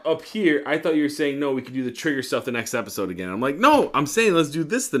thought up here, I thought you were saying, no, we could do the trigger stuff the next episode again. I'm like, no, I'm saying let's do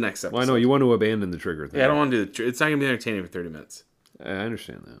this the next episode. Well, I know you want to abandon the trigger thing. Yeah, I don't want to do it's not going to be entertaining for 30 minutes. I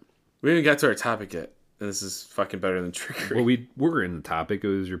understand that. We haven't got to our topic yet. And this is fucking better than trigger. Well, we were in the topic. It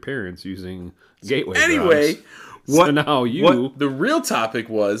was your parents using gateway Anyway, drugs. So now what the real topic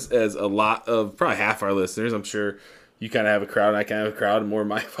was, as a lot of, probably half our listeners, I'm sure you kind of have a crowd, and I kind of have a crowd, and more of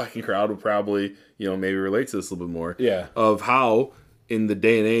my fucking crowd will probably, maybe relate to this a little bit more. Yeah. Of how, in the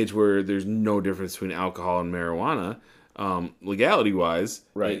day and age where there's no difference between alcohol and marijuana, legality-wise,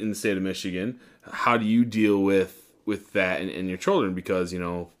 right, in the state of Michigan, how do you deal with that and your children? Because,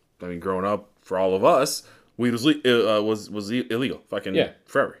 growing up, for all of us, weed was illegal, fucking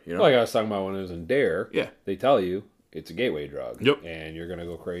forever. Like I was talking about when I was in Dare. Yeah, they tell you it's a gateway drug. Yep. And you're gonna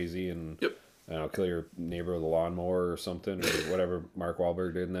go crazy and yep. Kill your neighbor with a lawnmower or something, or whatever Mark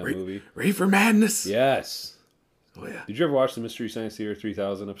Wahlberg did in that movie. Reefer Madness. Yes. Oh yeah. Did you ever watch the Mystery Science Theater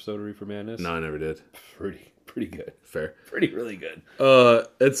 3000 episode of Reefer Madness? No, I never did. Pretty good. Fair. Really good.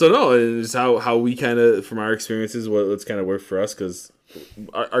 And so no, it's how we kind of, from our experiences, what's kind of worked for us, because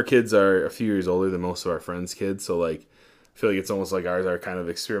our kids are a few years older than most of our friends' kids, so like I feel like it's almost like ours are kind of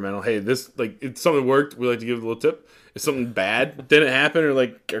experimental. Hey, this, like, if something worked, we like to give it a little tip. If something bad didn't happen, or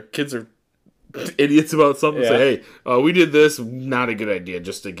like our kids are idiots about something, say, hey, we did this, not a good idea,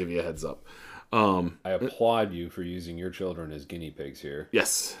 just to give you a heads up. I applaud you for using your children as guinea pigs here.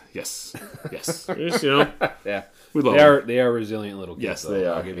 Yes. Just, Yeah, we love them. They are resilient little kids. Yes, though. they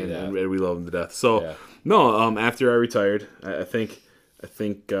are. I'll give you that. And we love them to death. So no, after I retired, I think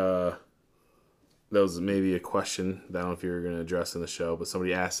that was maybe a question that I don't know if you were going to address in the show, but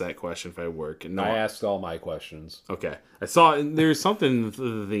somebody asked that question if I work. And no, I asked all my questions. Okay, I saw there's something.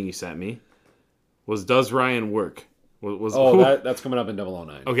 The thing you sent me was, does Ryan work? That's coming up in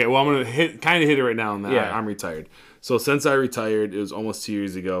 009. Okay, well, I'm gonna hit it right now, and I'm retired. So since I retired, it was almost 2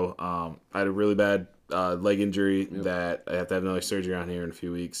 years ago. I had a really bad leg injury that I have to have another surgery on here in a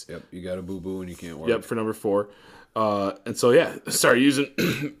few weeks. Yep, you got a boo-boo and you can't work. Yep, for number 4. And so I started using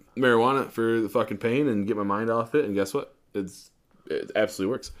marijuana for the fucking pain and get my mind off it. And guess what? It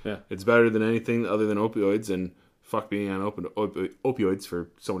absolutely works. Yeah, it's better than anything other than opioids, and fuck being on opioids for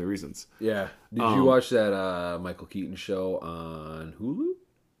so many reasons. Yeah. Did you watch that Michael Keaton show on Hulu?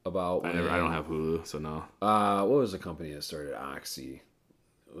 About I don't have Hulu, so no. What was the company that started Oxy?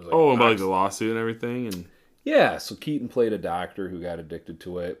 It was about like the lawsuit and everything, and yeah. So Keaton played a doctor who got addicted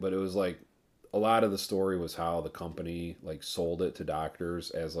to it, but it was like a lot of the story was how the company like sold it to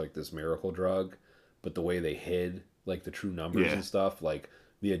doctors as like this miracle drug, but the way they hid like the true numbers and stuff, like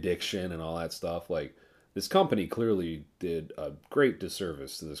the addiction and all that stuff, like. This company clearly did a great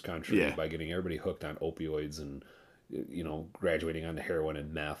disservice to this country by getting everybody hooked on opioids and, graduating onto heroin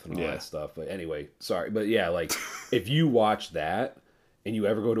and meth and all that stuff. But anyway, sorry. But yeah, like, if you watch that and you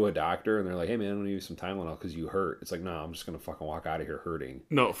ever go to a doctor and they're like, hey, man, I'm going to give you some Tylenol because you hurt. It's like, no, I'm just going to fucking walk out of here hurting.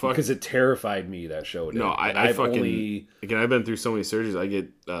 No, fuck. Because it terrified me, that show did. No, I've been through so many surgeries. I get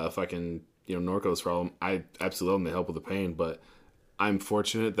Norco's problem. I absolutely love them. They help with the pain. But I'm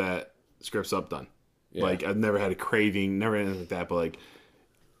fortunate that script's up done. Yeah. Like, I've never had a craving, never anything like that, but like,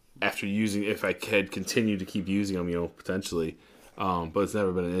 after using, if I could continue to keep using them, potentially, but it's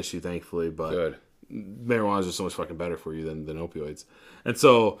never been an issue, thankfully. But good. Marijuana is just so much fucking better for you than opioids, and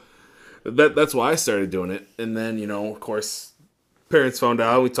so that's why I started doing it. And then, of course, parents found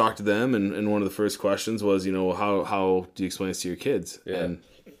out. We talked to them, and one of the first questions was, how do you explain this to your kids? Yeah. And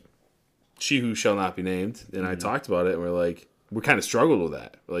she who shall not be named, and I talked about it, and we're like. We kind of struggled with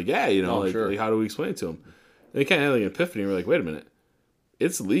that. We're like, like how do we explain it to them? And they kind of had like an epiphany. We're like, wait a minute,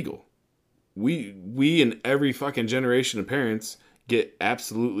 it's legal. We in every fucking generation of parents get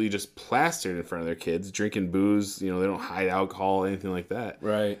absolutely just plastered in front of their kids, drinking booze. They don't hide alcohol, anything like that.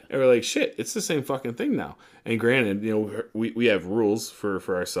 Right. And we're like, shit, it's the same fucking thing now. And granted, we have rules for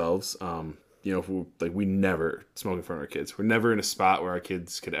ourselves. We never smoke in front of our kids. We're never in a spot where our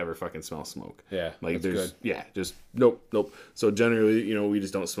kids could ever fucking smell smoke. Yeah, like that's good. Just nope. So generally, we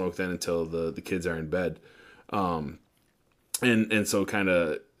just don't smoke then until the kids are in bed, and so kind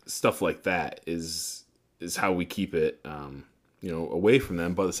of stuff like that is how we keep it, away from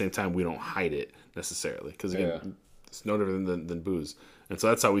them. But at the same time, we don't hide it necessarily because again, it's no different than booze. And so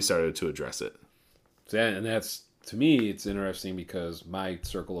that's how we started to address it. Yeah, and that's to me, it's interesting because my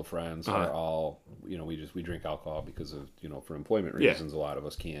circle of friends are all, we drink alcohol because of, for employment reasons. A lot of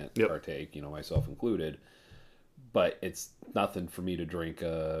us can't partake, myself included. But it's nothing for me to drink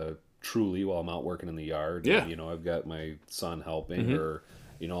Truly while I'm out working in the yard. Yeah. And, I've got my son helping, or,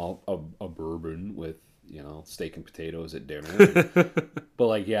 a bourbon with, steak and potatoes at dinner. But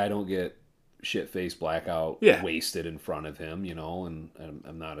I don't get shit-faced blackout wasted in front of him, and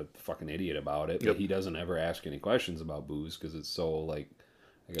I'm not a fucking idiot about it. But he doesn't ever ask any questions about booze because it's so, I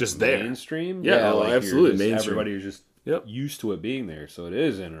guess just there. Mainstream. Yeah, absolutely mainstream. Everybody is just used to it being there. So it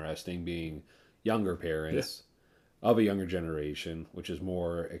is interesting being younger parents of a younger generation, which is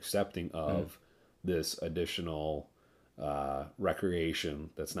more accepting of this additional recreation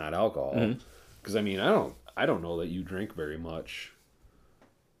that's not alcohol. Because I don't know that you drink very much.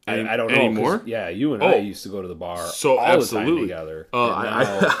 I don't know anymore. Yeah, you and I used to go to the bar so all absolutely the time together.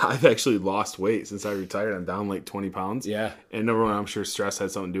 I've actually lost weight since I retired. I'm down 20 pounds. Yeah, and number one, I'm sure stress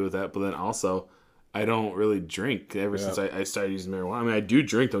had something to do with that. But then also, I don't really drink ever since I started using marijuana. I do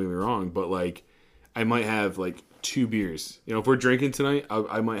drink. Don't get me wrong, but I might have 2 beers. If we're drinking tonight,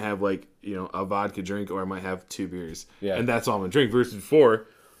 I might have a vodka drink, or I might have 2 beers. Yeah, and that's all I'm gonna drink. Versus before,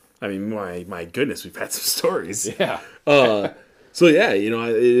 my goodness, we've had some stories. Yeah. So yeah, it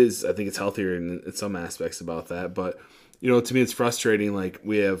is. I think it's healthier in some aspects about that. But to me, it's frustrating.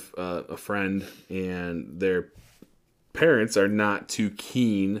 We have a friend, and their parents are not too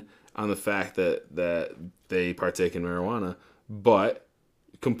keen on the fact that they partake in marijuana, but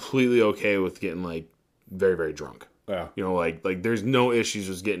completely okay with getting very, very drunk. Yeah. There's no issues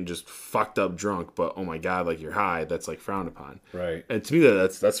with getting just fucked up drunk, but oh my God, you're high, that's frowned upon. Right. And to me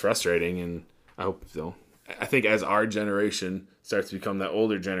that's frustrating, and I hope I think as our generation starts to become that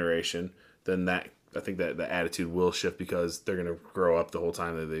older generation, then I think that the attitude will shift, because they're going to grow up the whole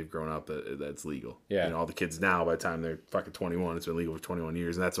time that they've grown up that's legal. Yeah. All the kids now, by the time they're fucking 21, it's been legal for 21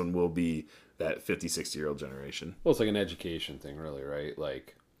 years, and that's when we'll be that 50, 60-year-old generation. Well, it's an education thing, really, right?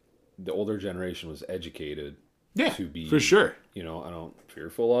 The older generation was educated to be, for sure, I don't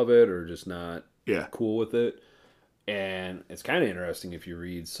fearful of it or just not cool with it. And it's kind of interesting if you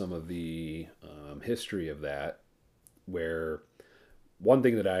read some of the history of that, where one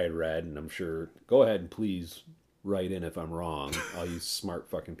thing that I had read, and I'm sure, go ahead and please write in if I'm wrong, all you smart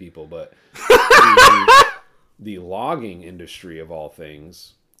fucking people, but the logging industry of all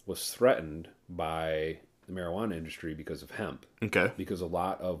things was threatened by the marijuana industry because of hemp. Okay. Because a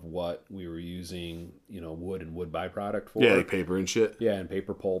lot of what we were using, wood and wood byproduct for. Yeah, paper and shit. Yeah, and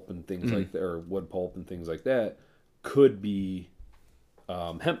paper pulp and things like that, or wood pulp and things like that, could be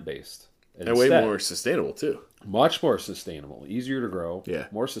hemp-based. And way more sustainable, too. Much more sustainable. Easier to grow. Yeah.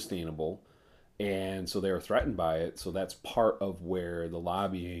 More sustainable. And so they were threatened by it. So that's part of where the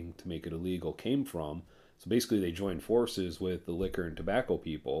lobbying to make it illegal came from. So basically they joined forces with the liquor and tobacco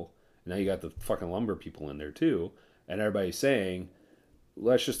people. Now you got the fucking lumber people in there too. And everybody's saying,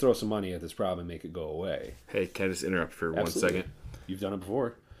 let's just throw some money at this problem and make it go away. Hey, can I just interrupt for 1 second? You've done it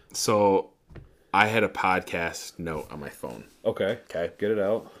before. So I had a podcast note on my phone. Okay. Get it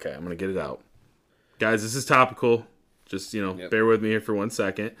out. Okay, I'm going to get it out. Guys, this is topical. Just, bear with me here for 1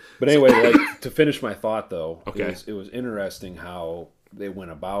 second. But anyway, to finish my thought, though, it was interesting how they went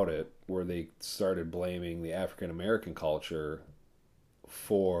about it, where they started blaming the African-American culture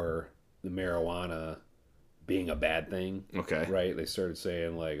for the marijuana being a bad thing. Okay. Right? They started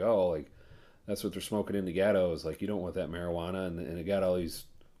saying, that's what they're smoking in the ghettos. You don't want that marijuana. And it got all these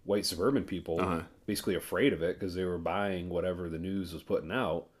white suburban people basically afraid of it because they were buying whatever the news was putting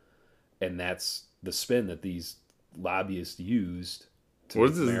out. And that's the spin that these lobbyists used. What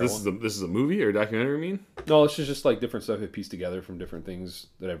is this? This is a movie or a documentary, you mean? No, it's just different stuff I pieced together from different things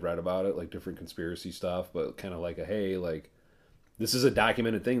that I've read about it, different conspiracy stuff, but kind of this is a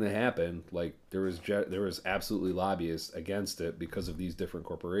documented thing that happened. There was absolutely lobbyists against it because of these different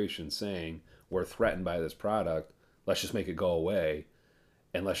corporations saying, we're threatened by this product, let's just make it go away,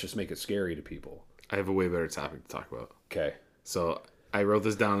 and let's just make it scary to people. I have a way better topic to talk about. Okay. So I wrote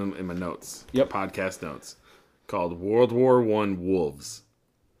this down in my notes. Yep. Podcast notes. Called World War I Wolves.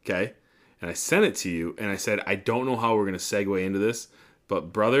 Okay? And I sent it to you, and I said, I don't know how we're going to segue into this,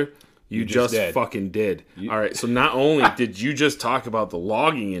 but brother, you just fucking did. All right, so not only did you just talk about the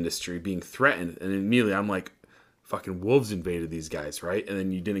logging industry being threatened, and immediately I'm like, fucking wolves invaded these guys, right? And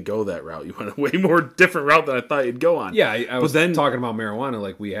then you didn't go that route. You went a way more different route than I thought you'd go on. Yeah, I was talking about marijuana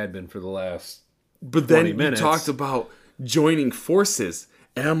like we had been for the last 20 minutes. You talked about joining forces,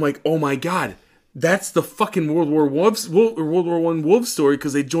 and I'm like, oh my God, That's the fucking World War One wolf story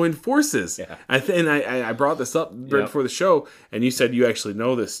because they joined forces. Yeah. I brought this up right before the show, and you said you actually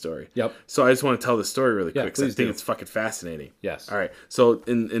know this story. Yep. So I just want to tell the story really quick because I please think do. it's fucking fascinating. Yes. All right. So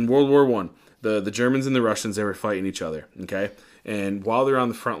in World War One, the Germans and the Russians, they were fighting each other. Okay. And while they're on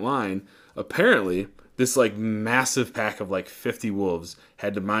the front line, apparently this like massive pack of like 50 wolves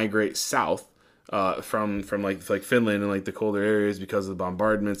had to migrate south. From like Finland and like the colder areas because of the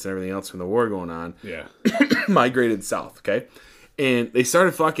bombardments and everything else from the war going on. Yeah. Migrated south, okay? And they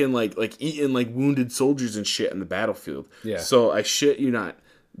started fucking like eating like wounded soldiers and shit in the battlefield. Yeah. So I shit you not.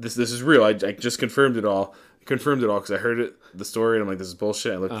 This is real. I just confirmed it all. Because I heard the story and I'm like, this is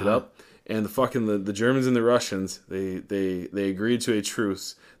bullshit. I looked it up. And the Germans and the Russians, they agreed to a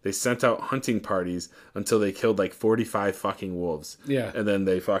truce. They sent out hunting parties until they killed like 45 fucking wolves. Yeah. And then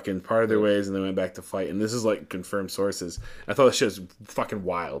they fucking parted their ways and they went back to fight. And this is like confirmed sources. I thought that shit was fucking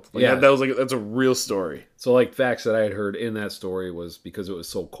wild. Like, Yeah. that's a real story. So like facts that I had heard in that story was because it was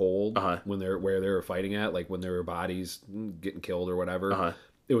so cold when where they were fighting at, like when there were bodies getting killed or whatever,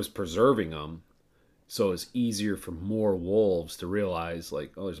 it was preserving them. So it's easier for more wolves to realize,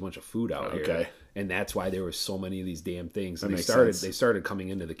 like, oh, there's a bunch of food out here. Okay. And that's why there were so many of these damn things. And That makes sense. they started coming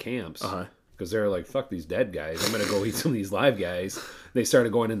into the camps. Because they're like, fuck these dead guys. I'm going to go eat some of these live guys. They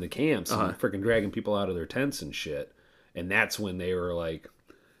started going in the camps and freaking dragging people out of their tents and shit. And that's when they were like,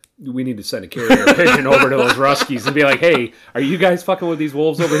 we need to send a carrier pigeon over to those Ruskies and be like, hey, are you guys fucking with these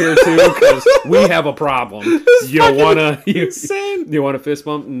wolves over here too? Because we have a problem. You wanna fist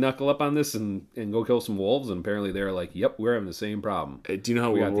bump and knuckle up on this and go kill some wolves? And apparently they're like, yep, we're having the same problem. Hey, do you know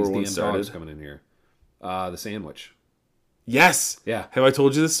how we World got these War I damn started? dogs coming in here. The sandwich. Yes. Yeah. Have I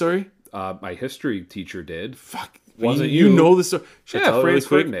told you this story? My history teacher did. Fuck. Wasn't you you? know the story? Should I tell it really Franz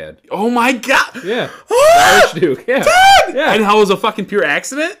quick? Ferdinand. Oh my god. Yeah. Ah! Archduke. Yeah. Dad! Yeah. And how it was a fucking pure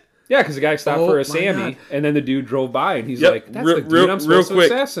accident? Yeah, because the guy stopped Oh for my a Sammy, God. and then the dude drove by, and he's like, that's the dude real I'm supposed to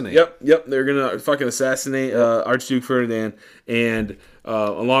quick. assassinate. Yep. They're gonna fucking assassinate Archduke Ferdinand, and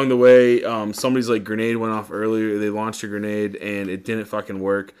along the way, somebody's like grenade went off earlier. They launched a grenade, and it didn't fucking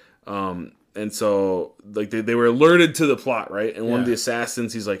work. And so like they were alerted to the plot, right? And one of the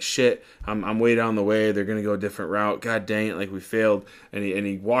assassins, he's like, shit, I'm way down the way. They're gonna go a different route. God dang it, like we failed. And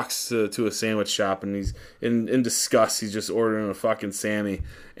he walks to a sandwich shop, and he's in disgust. He's just ordering a fucking Sammy.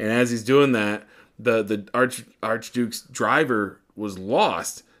 And as he's doing that, the Archduke's driver was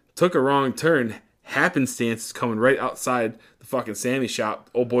lost, took a wrong turn. Happenstance is coming right outside the fucking Sammy shop.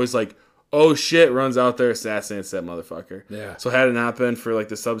 Old boy's like, oh shit, runs out there, assassinates that motherfucker. Yeah. So had it not been for like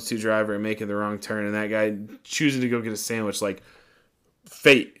the substitute driver and making the wrong turn and that guy choosing to go get a sandwich, like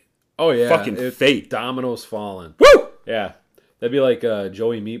fate. Oh, yeah. Fucking fate. Dominoes falling. Woo! Yeah. That'd be like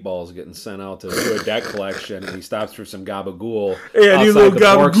Joey Meatballs getting sent out to do a debt collection, and he stops for some gabagool. Hey, I need a outside little the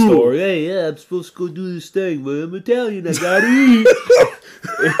pork gabagool. store. Hey, yeah, I'm supposed to go do this thing, but I'm Italian. I gotta eat.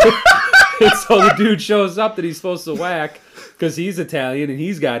 And so the dude shows up that he's supposed to whack because he's Italian and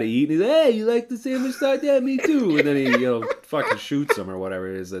he's got to eat. And he's like, hey, you like the sandwich side? Yeah, me too. And then he, fucking shoots him or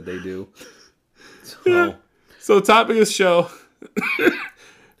whatever it is that they do. So the topic of the show.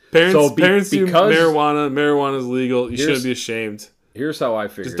 Parents do because marijuana. Marijuana's legal. You shouldn't be ashamed. Here's how I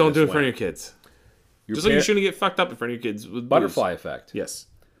figure. Just don't do it in front of your kids. Just like you par- shouldn't get fucked up in front of your kids with Butterfly booze. effect. Yes.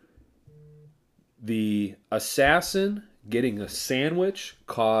 The assassin getting a sandwich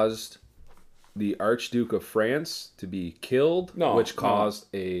caused the Archduke of France to be killed, which caused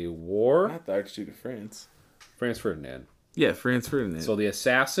a war. Not the Archduke of France. Franz Ferdinand. Yeah, Franz Ferdinand. So the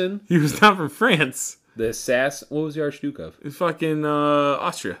assassin, He was not from France. what was the Archduke of? Fucking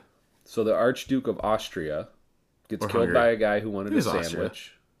Austria. So the Archduke of Austria gets Or killed Hungary. by a guy who wanted It a was sandwich. Austria.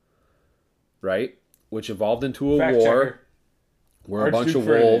 Right? Which evolved into a Fact war checker. where a bunch Archduke of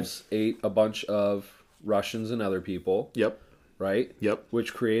Ferdinand. wolves ate a bunch of Russians and other people. Yep. Right? Yep.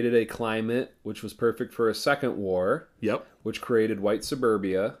 Which created a climate which was perfect for a second war. Yep. Which created white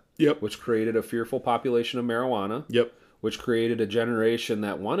suburbia. Yep. Which created a fearful population of marijuana. Yep. Which created a generation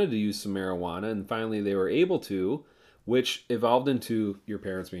that wanted to use some marijuana, and finally they were able to, which evolved into your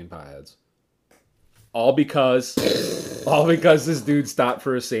parents being potheads. All because this dude stopped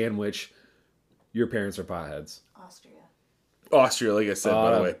for a sandwich. Your parents are potheads. Austria, like I said,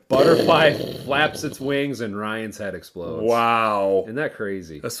 by the way. Butterfly flaps its wings and Ryan's head explodes. Wow. Isn't that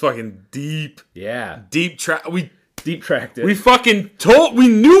crazy? That's fucking deep. Yeah. Deep track. We Deep tracked it. fucking we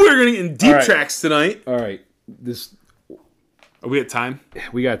knew we were going to get in deep All right. tracks tonight. All right. Are we at time?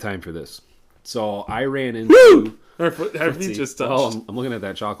 We got time for this. So I ran Woo! into... Our feet just touched. Oh, I'm looking at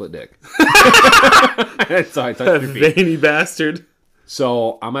that chocolate dick. So I touched That your feet. veiny bastard.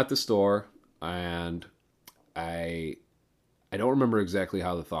 So I'm at the store and I I don't remember exactly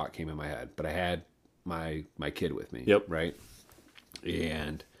how the thought came in my head, but I had my kid with me. Yep. Right?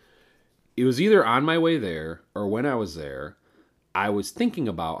 And it was either on my way there or when I was there, I was thinking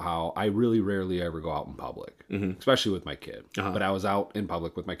about how I really rarely ever go out in public, especially with my kid. But I was out in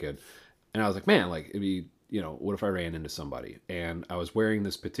public with my kid, and I was like, man, like, it'd be, what if I ran into somebody? And I was wearing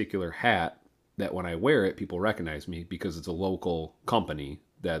this particular hat that when I wear it, people recognize me because it's a local company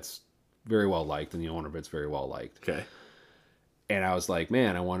that's very well liked, and the owner of it's very well liked. Okay. And I was like,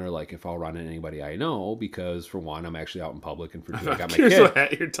 man, I wonder like if I'll run into anybody I know, because for one, I'm actually out in public, and for two, I got my Here's kid. what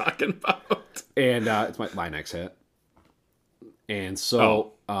hat you're talking about. And it's my Linex hat. And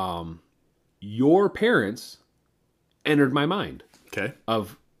so your parents entered my mind Okay.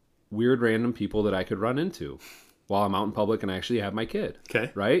 of weird random people that I could run into while I'm out in public and I actually have my kid.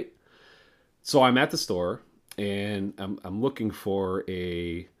 Okay. Right? So I'm at the store, and I'm looking for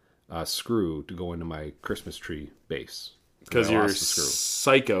a screw to go into my Christmas tree base. Because I you're lost the screw.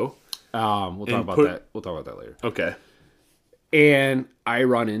 psycho. We'll talk about put- that. We'll talk about that later. Okay. And I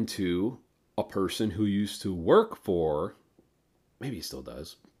run into a person who used to work for, maybe he still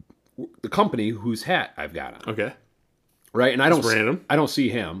does, the company whose hat I've got on. Okay. Right? And I don't random. I don't see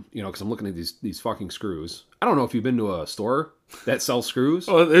him, because I'm looking at these fucking screws. I don't know if you've been to a store that sells screws.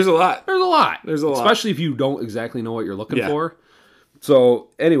 Oh, there's a lot. There's a lot. There's a lot. Especially if you don't exactly know what you're looking Yeah. for. So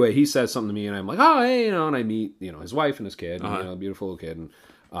anyway, he says something to me, and I'm like, oh, hey, and I meet, his wife and his kid, a beautiful little kid.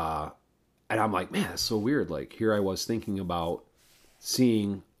 And I'm like, man, that's so weird. Like, here I was thinking about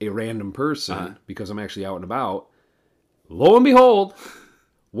seeing a random person because I'm actually out and about. Lo and behold,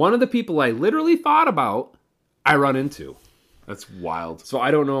 one of the people I literally thought about, I run into. That's wild. So I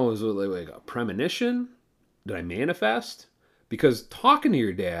don't know, was it like a premonition? Did I manifest? Because talking to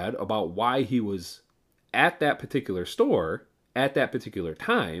your dad about why he was at that particular store at that particular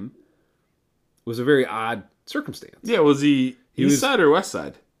time was a very odd circumstance. Yeah, was he east was- side or west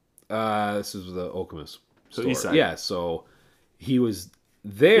side? This is the Okemos So store. east side. Yeah, so he was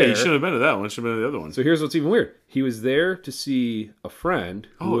there. Yeah, you should have been to that one. Should have been to the other one. So here's what's even weird. He was there to see a friend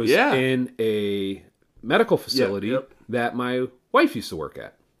who was in a medical facility yep. that my wife used to work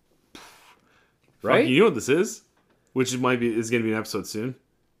at. Right? Fuck, you know what this is? Which is going to be an episode soon.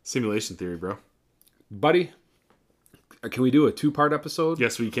 Simulation theory, bro. Buddy, can we do a 2-part episode?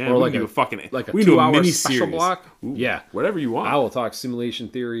 Yes, we can. Or we like can do a fucking like a we can do 2-hour mini special series. block? Ooh, Yeah. whatever you want. I will talk simulation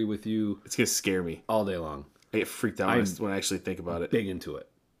theory with you It's gonna scare me. all day long. I get freaked out when I actually think about it. Big into it.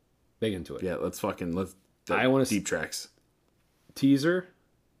 Yeah, let's I wanna deep tracks. Teaser,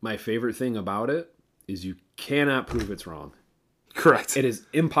 my favorite thing about it is you cannot prove it's wrong. Correct. It is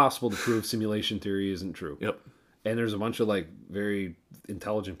impossible to prove simulation theory isn't true. Yep. And there's a bunch of like very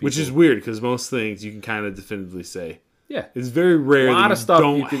intelligent people. Which is weird because most things you can kind of definitively say. Yeah. It's very rare A lot that of you stuff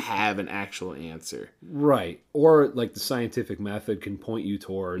don't you can- have an actual answer. Right. Or like the scientific method can point you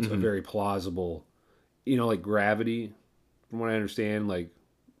towards Mm-hmm. a very plausible, like gravity, from what I understand, like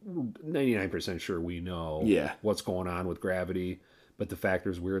 99% sure we know what's going on with gravity. But the fact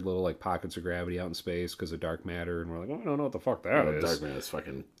there's weird little like pockets of gravity out in space because of dark matter. And we're like, I don't know what the fuck that is. Dark man is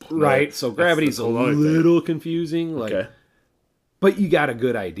fucking Right. So gravity's a whole other thing. little confusing. Like, Okay. But you got a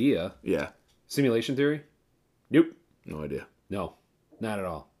good idea. Yeah. Simulation theory? Nope. No idea. No, not at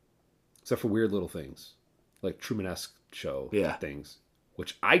all. Except for weird little things, like Truman-esque show things,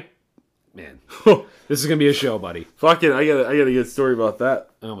 which man, this is gonna be a show, buddy. Fuck it, I got a good story about that.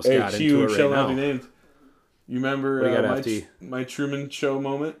 I almost got into it shall right not now. be named. You remember What do you got, FT? my Truman Show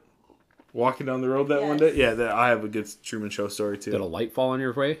moment? Walking down the road that one day? Yeah, I have a good Truman Show story too. Did a light fall on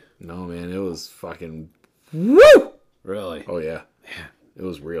your way? No, man, it was fucking... Woo! Really? Oh, yeah. Man. It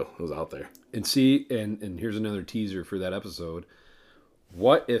was real. It was out there. And see, and here's another teaser for that episode.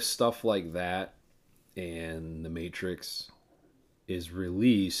 What if stuff like that and The Matrix is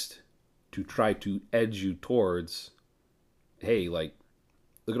released to try to edge you towards, hey, like,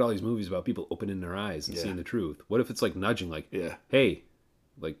 look at all these movies about people opening their eyes and seeing the truth. What if it's like nudging, like, hey,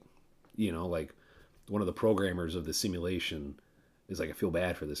 like, like one of the programmers of the simulation is like, I feel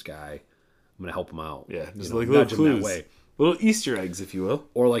bad for this guy. I'm going to help him out. Yeah, just like little nudge him clues. that way. Little Easter eggs, if you will.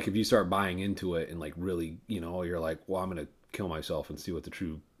 Or like if you start buying into it and like really, you're like, well, I'm going to kill myself and see what the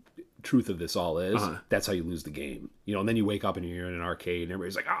truth of this all is. That's how you lose the game. And then you wake up and you're in an arcade and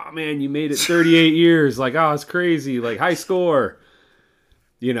everybody's like, oh man, you made it 38 years. Like, oh, it's crazy. Like, high score.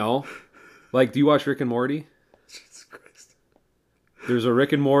 Like, do you watch Rick and Morty? Jesus Christ. There's a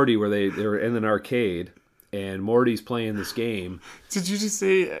Rick and Morty where they're in an arcade and Morty's playing this game. Did you just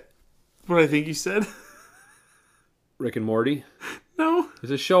say what I think you said? Rick and Morty? No. There's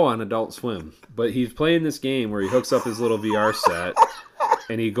a show on Adult Swim, but he's playing this game where he hooks up his little VR set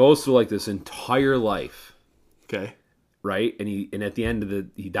and he goes through like this entire life. Okay. right? And at the end of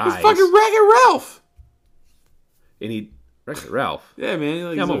he dies. It's fucking Wreck-It Ralph. And Wreck-It Ralph. Yeah, man.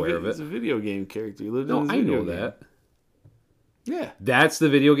 Like, Yeah, I'm aware of it. He's a video game character. He lived in No, his I video know game. that. Yeah. That's the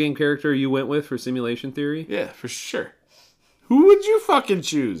video game character you went with for Simulation Theory? Yeah, for sure. Who would you fucking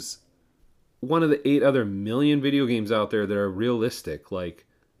choose? One of the 8 other million video games out there that are realistic, like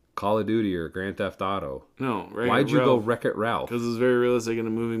Call of Duty or Grand Theft Auto. No, Wreck-It Why'd you go Ralph. Wreck-It Ralph? Because it was very realistic in a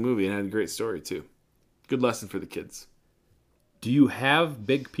movie and had a great story, too. Good lesson for the kids. Do you have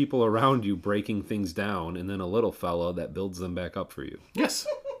big people around you breaking things down and then a little fella that builds them back up for you? Yes.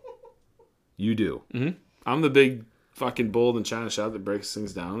 You do. Mm-hmm. I'm the big fucking bull in China shop that breaks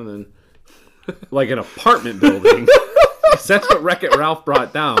things down and then... Like an apartment building. That's what Wreck-It Ralph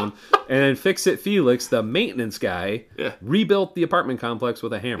brought down. And then Fix-It Felix, the maintenance guy, rebuilt the apartment complex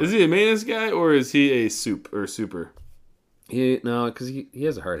with a hammer. Is he a maintenance guy or is he a super? No, because he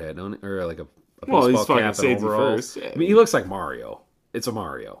has a hard hat, or like a Well, he's baseball fucking cap and safety overalls. first. Yeah. I mean, he looks like Mario. It's a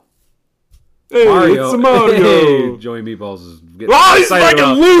Mario. Hey, it's a Mario. Hey, Joey Meatballs is getting He's excited fucking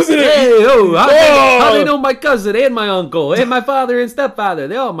about, losing it. Hey, how they know my cousin and my uncle and my father and stepfather?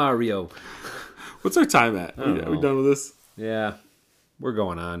 They're all Mario. What's our time at? Are we done with this? Yeah, we're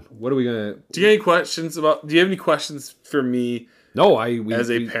going on. What are we gonna? Do you have any questions about? Do you have any questions for me? No,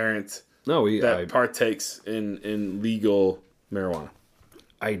 as a parent that partakes in legal marijuana.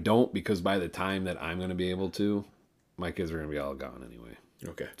 I don't, because by the time that I'm gonna be able to, my kids are gonna be all gone anyway.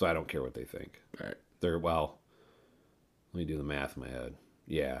 Okay, so I don't care what they think. All right, let me do the math in my head.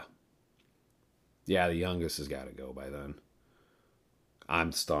 Yeah, the youngest has got to go by then.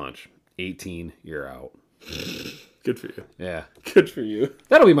 I'm staunch. 18, you're out. Good for you. Yeah. Good for you.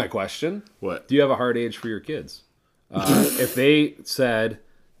 That'll be my question. What? Do you have a hard age for your kids? If they said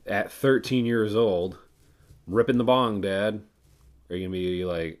at 13 years old, ripping the bong, Dad, are you going to be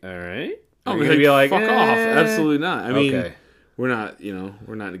like, all right? I'm going to be like, fuck eh. off. Absolutely not. I mean, okay. we're not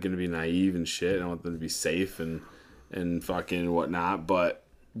going to be naive and shit. I want them to be safe and fucking whatnot, but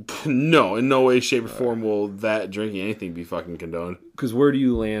no, in no way, shape, or form will that drinking anything be fucking condoned. Because where do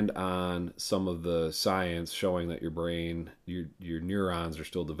you land on some of the science showing that your brain, your neurons are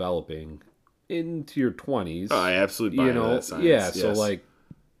still developing into your 20s? Oh, I absolutely buy into that science. Yeah, so like,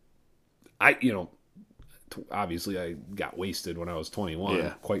 obviously I got wasted when I was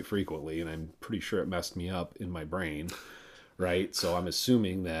 21 quite frequently, and I'm pretty sure it messed me up in my brain, right? So I'm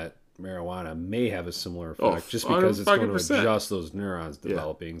assuming that marijuana may have a similar effect just because it's going to adjust those neurons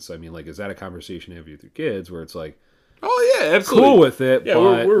developing. So I mean, like, is that a conversation to have with your kids where it's like, oh yeah, absolutely cool with it, yeah,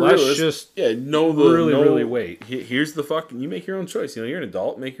 but we're let's realist. just really wait. Here's the fucking, you make your own choice. You're an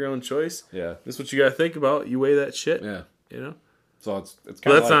adult, make your own choice. Yeah, that's what you got to think about. You weigh that shit. Yeah, So it's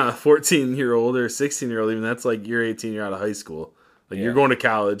kind of that's not a 14-year-old or a 16-year-old. Even that's like you're 18, you're out of high school. Like you're going to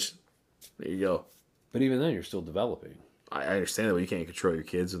college. There you go. But even then, you're still developing. I understand that, but you can't control your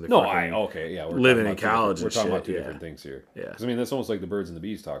kids when they're we're living in college. We're talking about two different things here. Yeah, because I mean that's almost like the birds and the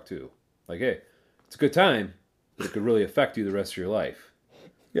bees talk too. Like, hey, it's a good time, but it could really affect you the rest of your life.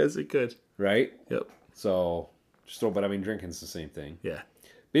 Yes, it could. Right? Yep. So but I mean, drinking's the same thing. Yeah.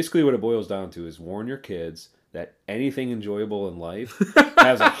 Basically, what it boils down to is warn your kids that anything enjoyable in life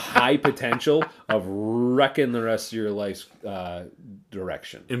has a high potential of wrecking the rest of your life's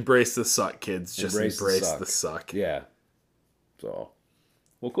direction. Embrace the suck, kids. Just embrace the suck. Yeah. So,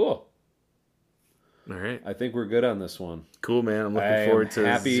 well, cool. All right. I think we're good on this one. Cool, man. I'm looking forward to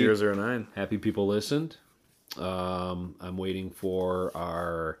 009. Happy people listened. I'm waiting for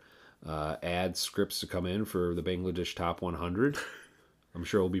our ad scripts to come in for the Bangladesh Top 100. I'm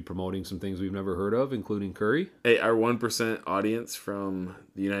sure we'll be promoting some things we've never heard of, including curry. Hey, our 1% audience from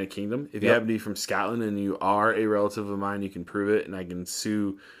the United Kingdom. If you happen to be from Scotland and you are a relative of mine, you can prove it, and I can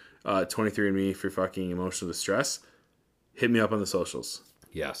sue 23andMe for fucking emotional distress. Hit me up on the socials.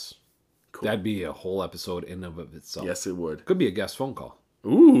 Yes. Cool. That'd be a whole episode in and of itself. Yes, it would. Could be a guest phone call.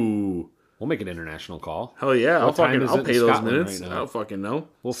 Ooh. We'll make an international call. Hell yeah. I'll pay those minutes. Right, I don't fucking know.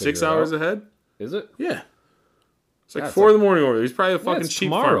 We'll 6 hours ahead? Is it? Yeah. It's like 4 in the morning over there. He's probably a fucking sheep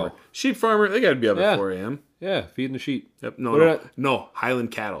farmer. Sheep farmer, they gotta be up at 4 a.m. Yeah, feeding the sheep. Yep. No,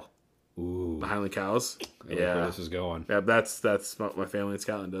 Highland cattle. Ooh. The Highland cows. Where this is going. Yeah, that's what my family in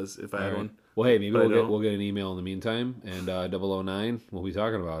Scotland does if I had one. Well, hey, maybe we'll get an email in the meantime, and 009, we'll be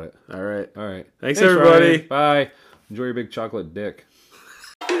talking about it. All right. Thanks everybody. Ryan. Bye. Enjoy your big chocolate dick.